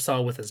year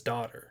saw with his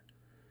daughter.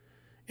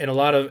 And a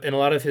lot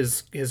of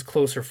his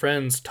closer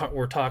friends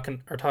are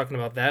talking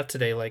about that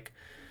today. Like,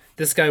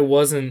 this guy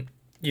wasn't,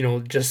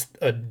 just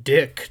a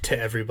dick to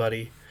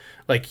everybody.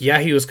 Like, yeah,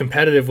 he was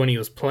competitive when he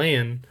was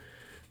playing,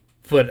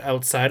 but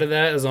outside of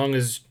that, as long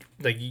as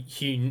like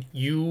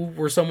you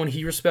were someone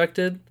he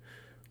respected,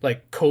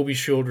 like Kobe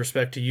showed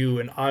respect to you,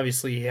 and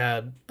obviously he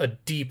had a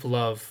deep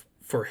love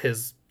for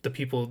the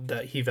people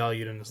that he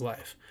valued in his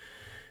life.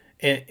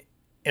 And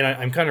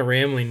I'm kind of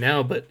rambling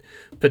now, but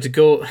to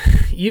go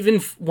even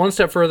one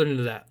step further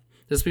into that,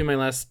 this will be my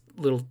last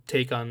little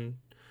take on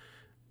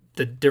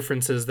the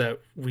differences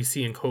that we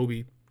see in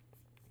Kobe.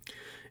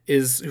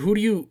 Is who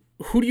do you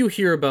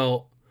hear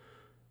about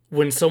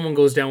when someone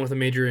goes down with a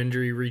major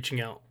injury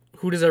reaching out?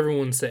 Who does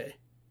everyone say?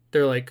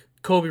 They're like,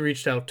 Kobe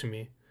reached out to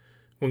me.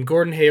 When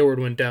Gordon Hayward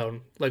went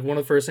down, like one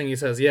of the first things he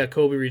says, yeah,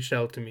 Kobe reached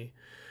out to me.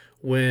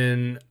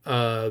 When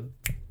Paul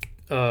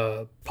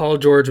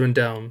George went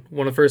down,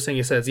 one of the first things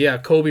he says, yeah,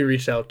 Kobe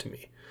reached out to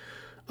me.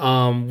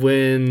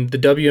 When the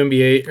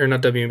WNBA, or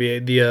not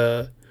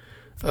WNBA,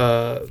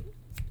 the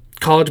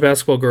college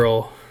basketball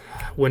girl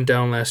went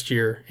down last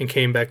year and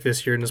came back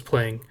this year and is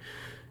playing.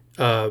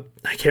 I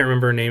can't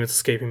remember her name, it's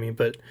escaping me,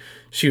 but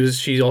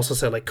she also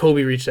said, like,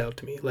 Kobe reached out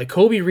to me. Like,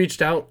 Kobe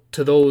reached out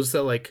to those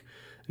that, like,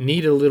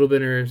 need a little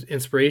bit of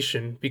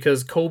inspiration,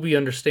 because Kobe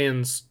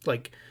understands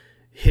like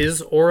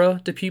his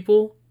aura to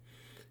people,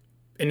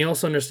 and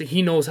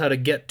he knows how to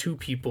get to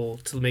people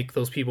to make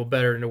those people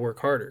better and to work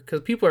harder,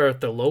 because people are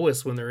at the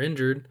lowest when they're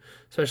injured,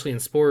 especially in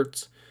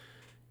sports.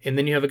 And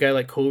then you have a guy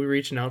like Kobe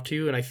reaching out to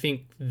you, and I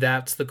think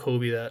that's the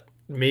Kobe that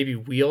maybe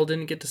we all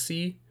didn't get to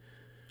see,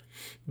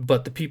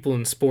 but the people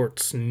in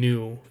sports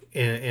knew.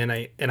 And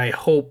I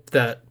hope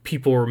that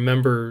people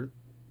remember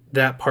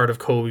that part of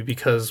Kobe,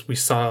 because we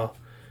saw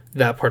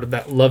that part of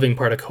that loving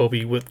part of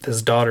Kobe with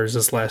his daughters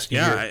this last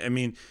year. Yeah, I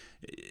mean,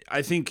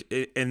 I think,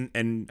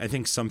 and I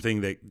think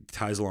something that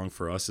ties along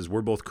for us is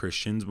we're both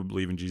Christians, we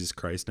believe in Jesus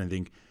Christ, and I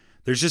think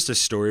there's just a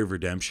story of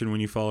redemption when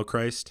you follow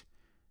Christ,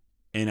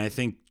 and I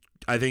think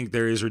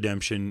there is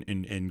redemption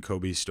in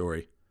Kobe's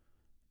story,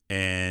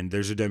 and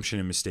there's redemption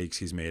in mistakes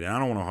he's made, and I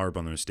don't want to harp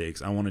on the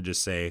mistakes. I want to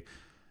just say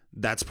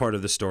that's part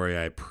of the story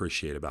I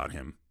appreciate about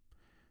him,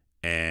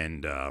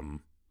 and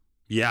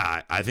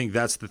yeah, I think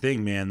that's the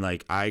thing, man.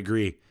 Like, I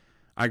agree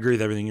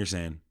with everything you're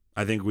saying.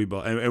 I think we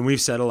both, and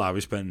we've said a lot.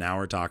 We spent an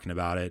hour talking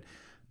about it.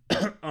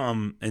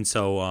 And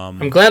so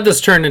I'm glad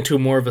this turned into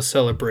more of a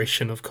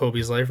celebration of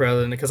Kobe's life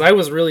rather than, because I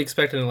was really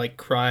expecting to like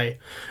cry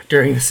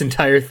during this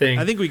entire thing.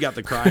 I think we got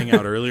the crying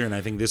out earlier, and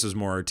I think this is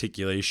more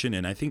articulation,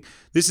 and I think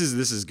this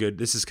is good.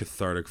 This is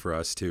cathartic for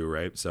us too,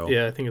 right? So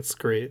yeah, I think it's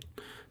great.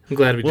 I'm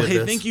glad we did this. Well,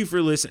 hey, thank you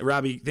for listening.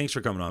 Robbie, thanks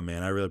for coming on,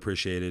 man. I really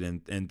appreciate it,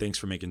 and thanks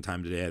for making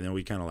time today. I know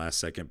we kind of last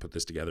second put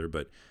this together,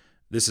 but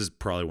this is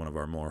probably one of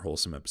our more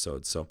wholesome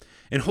episodes. So,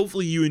 and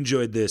hopefully you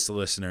enjoyed this,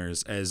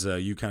 listeners, as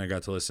you kind of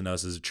got to listen to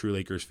us as true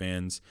Lakers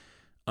fans.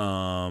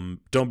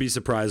 Don't be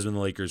surprised when the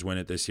Lakers win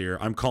it this year.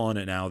 I'm calling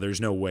it now. There's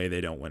no way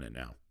they don't win it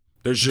now.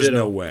 There's just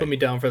no way. Put me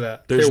down for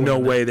that. There's no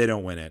way they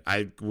don't win it.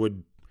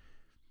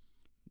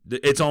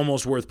 It's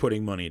almost worth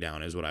putting money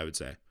down, is what I would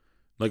say.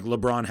 Like,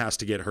 LeBron has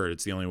to get hurt.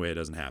 It's the only way it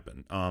doesn't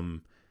happen.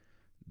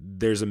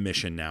 There's a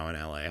mission now in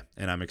LA,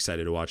 and I'm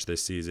excited to watch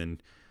this season.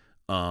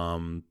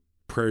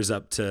 Prayers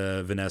up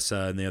to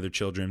Vanessa and the other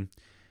children.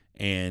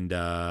 And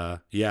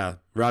yeah,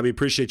 Robbie,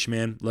 appreciate you,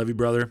 man. Love you,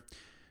 brother.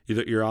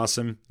 You're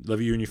awesome.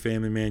 Love you and your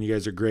family, man. You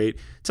guys are great.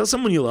 Tell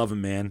someone you love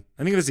them, man.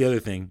 I think that's the other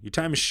thing. Your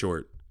time is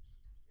short.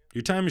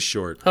 Your time is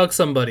short. Hug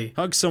somebody.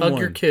 Hug someone. Hug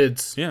your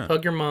kids. Yeah.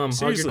 Hug your mom.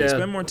 Seriously, hug your dad.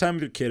 spend more time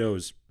with your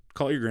kiddos.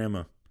 Call your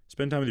grandma.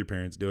 Spend time with your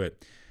parents. Do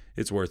it.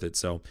 It's worth it.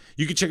 So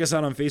you can check us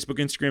out on Facebook,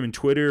 Instagram, and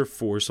Twitter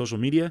for social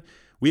media.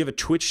 We have a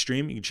Twitch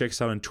stream. You can check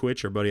us out on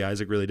Twitch. Our buddy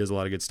Isaac really does a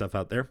lot of good stuff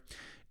out there.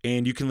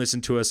 And you can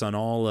listen to us on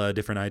all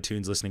different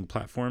iTunes listening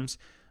platforms.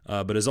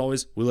 But as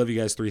always, we love you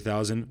guys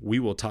 3000. We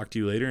will talk to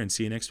you later and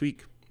see you next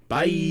week.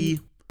 Bye.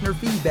 Your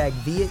feedback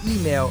via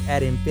email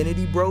at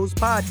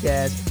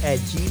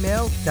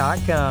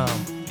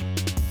infinitybrospodcast@gmail.com.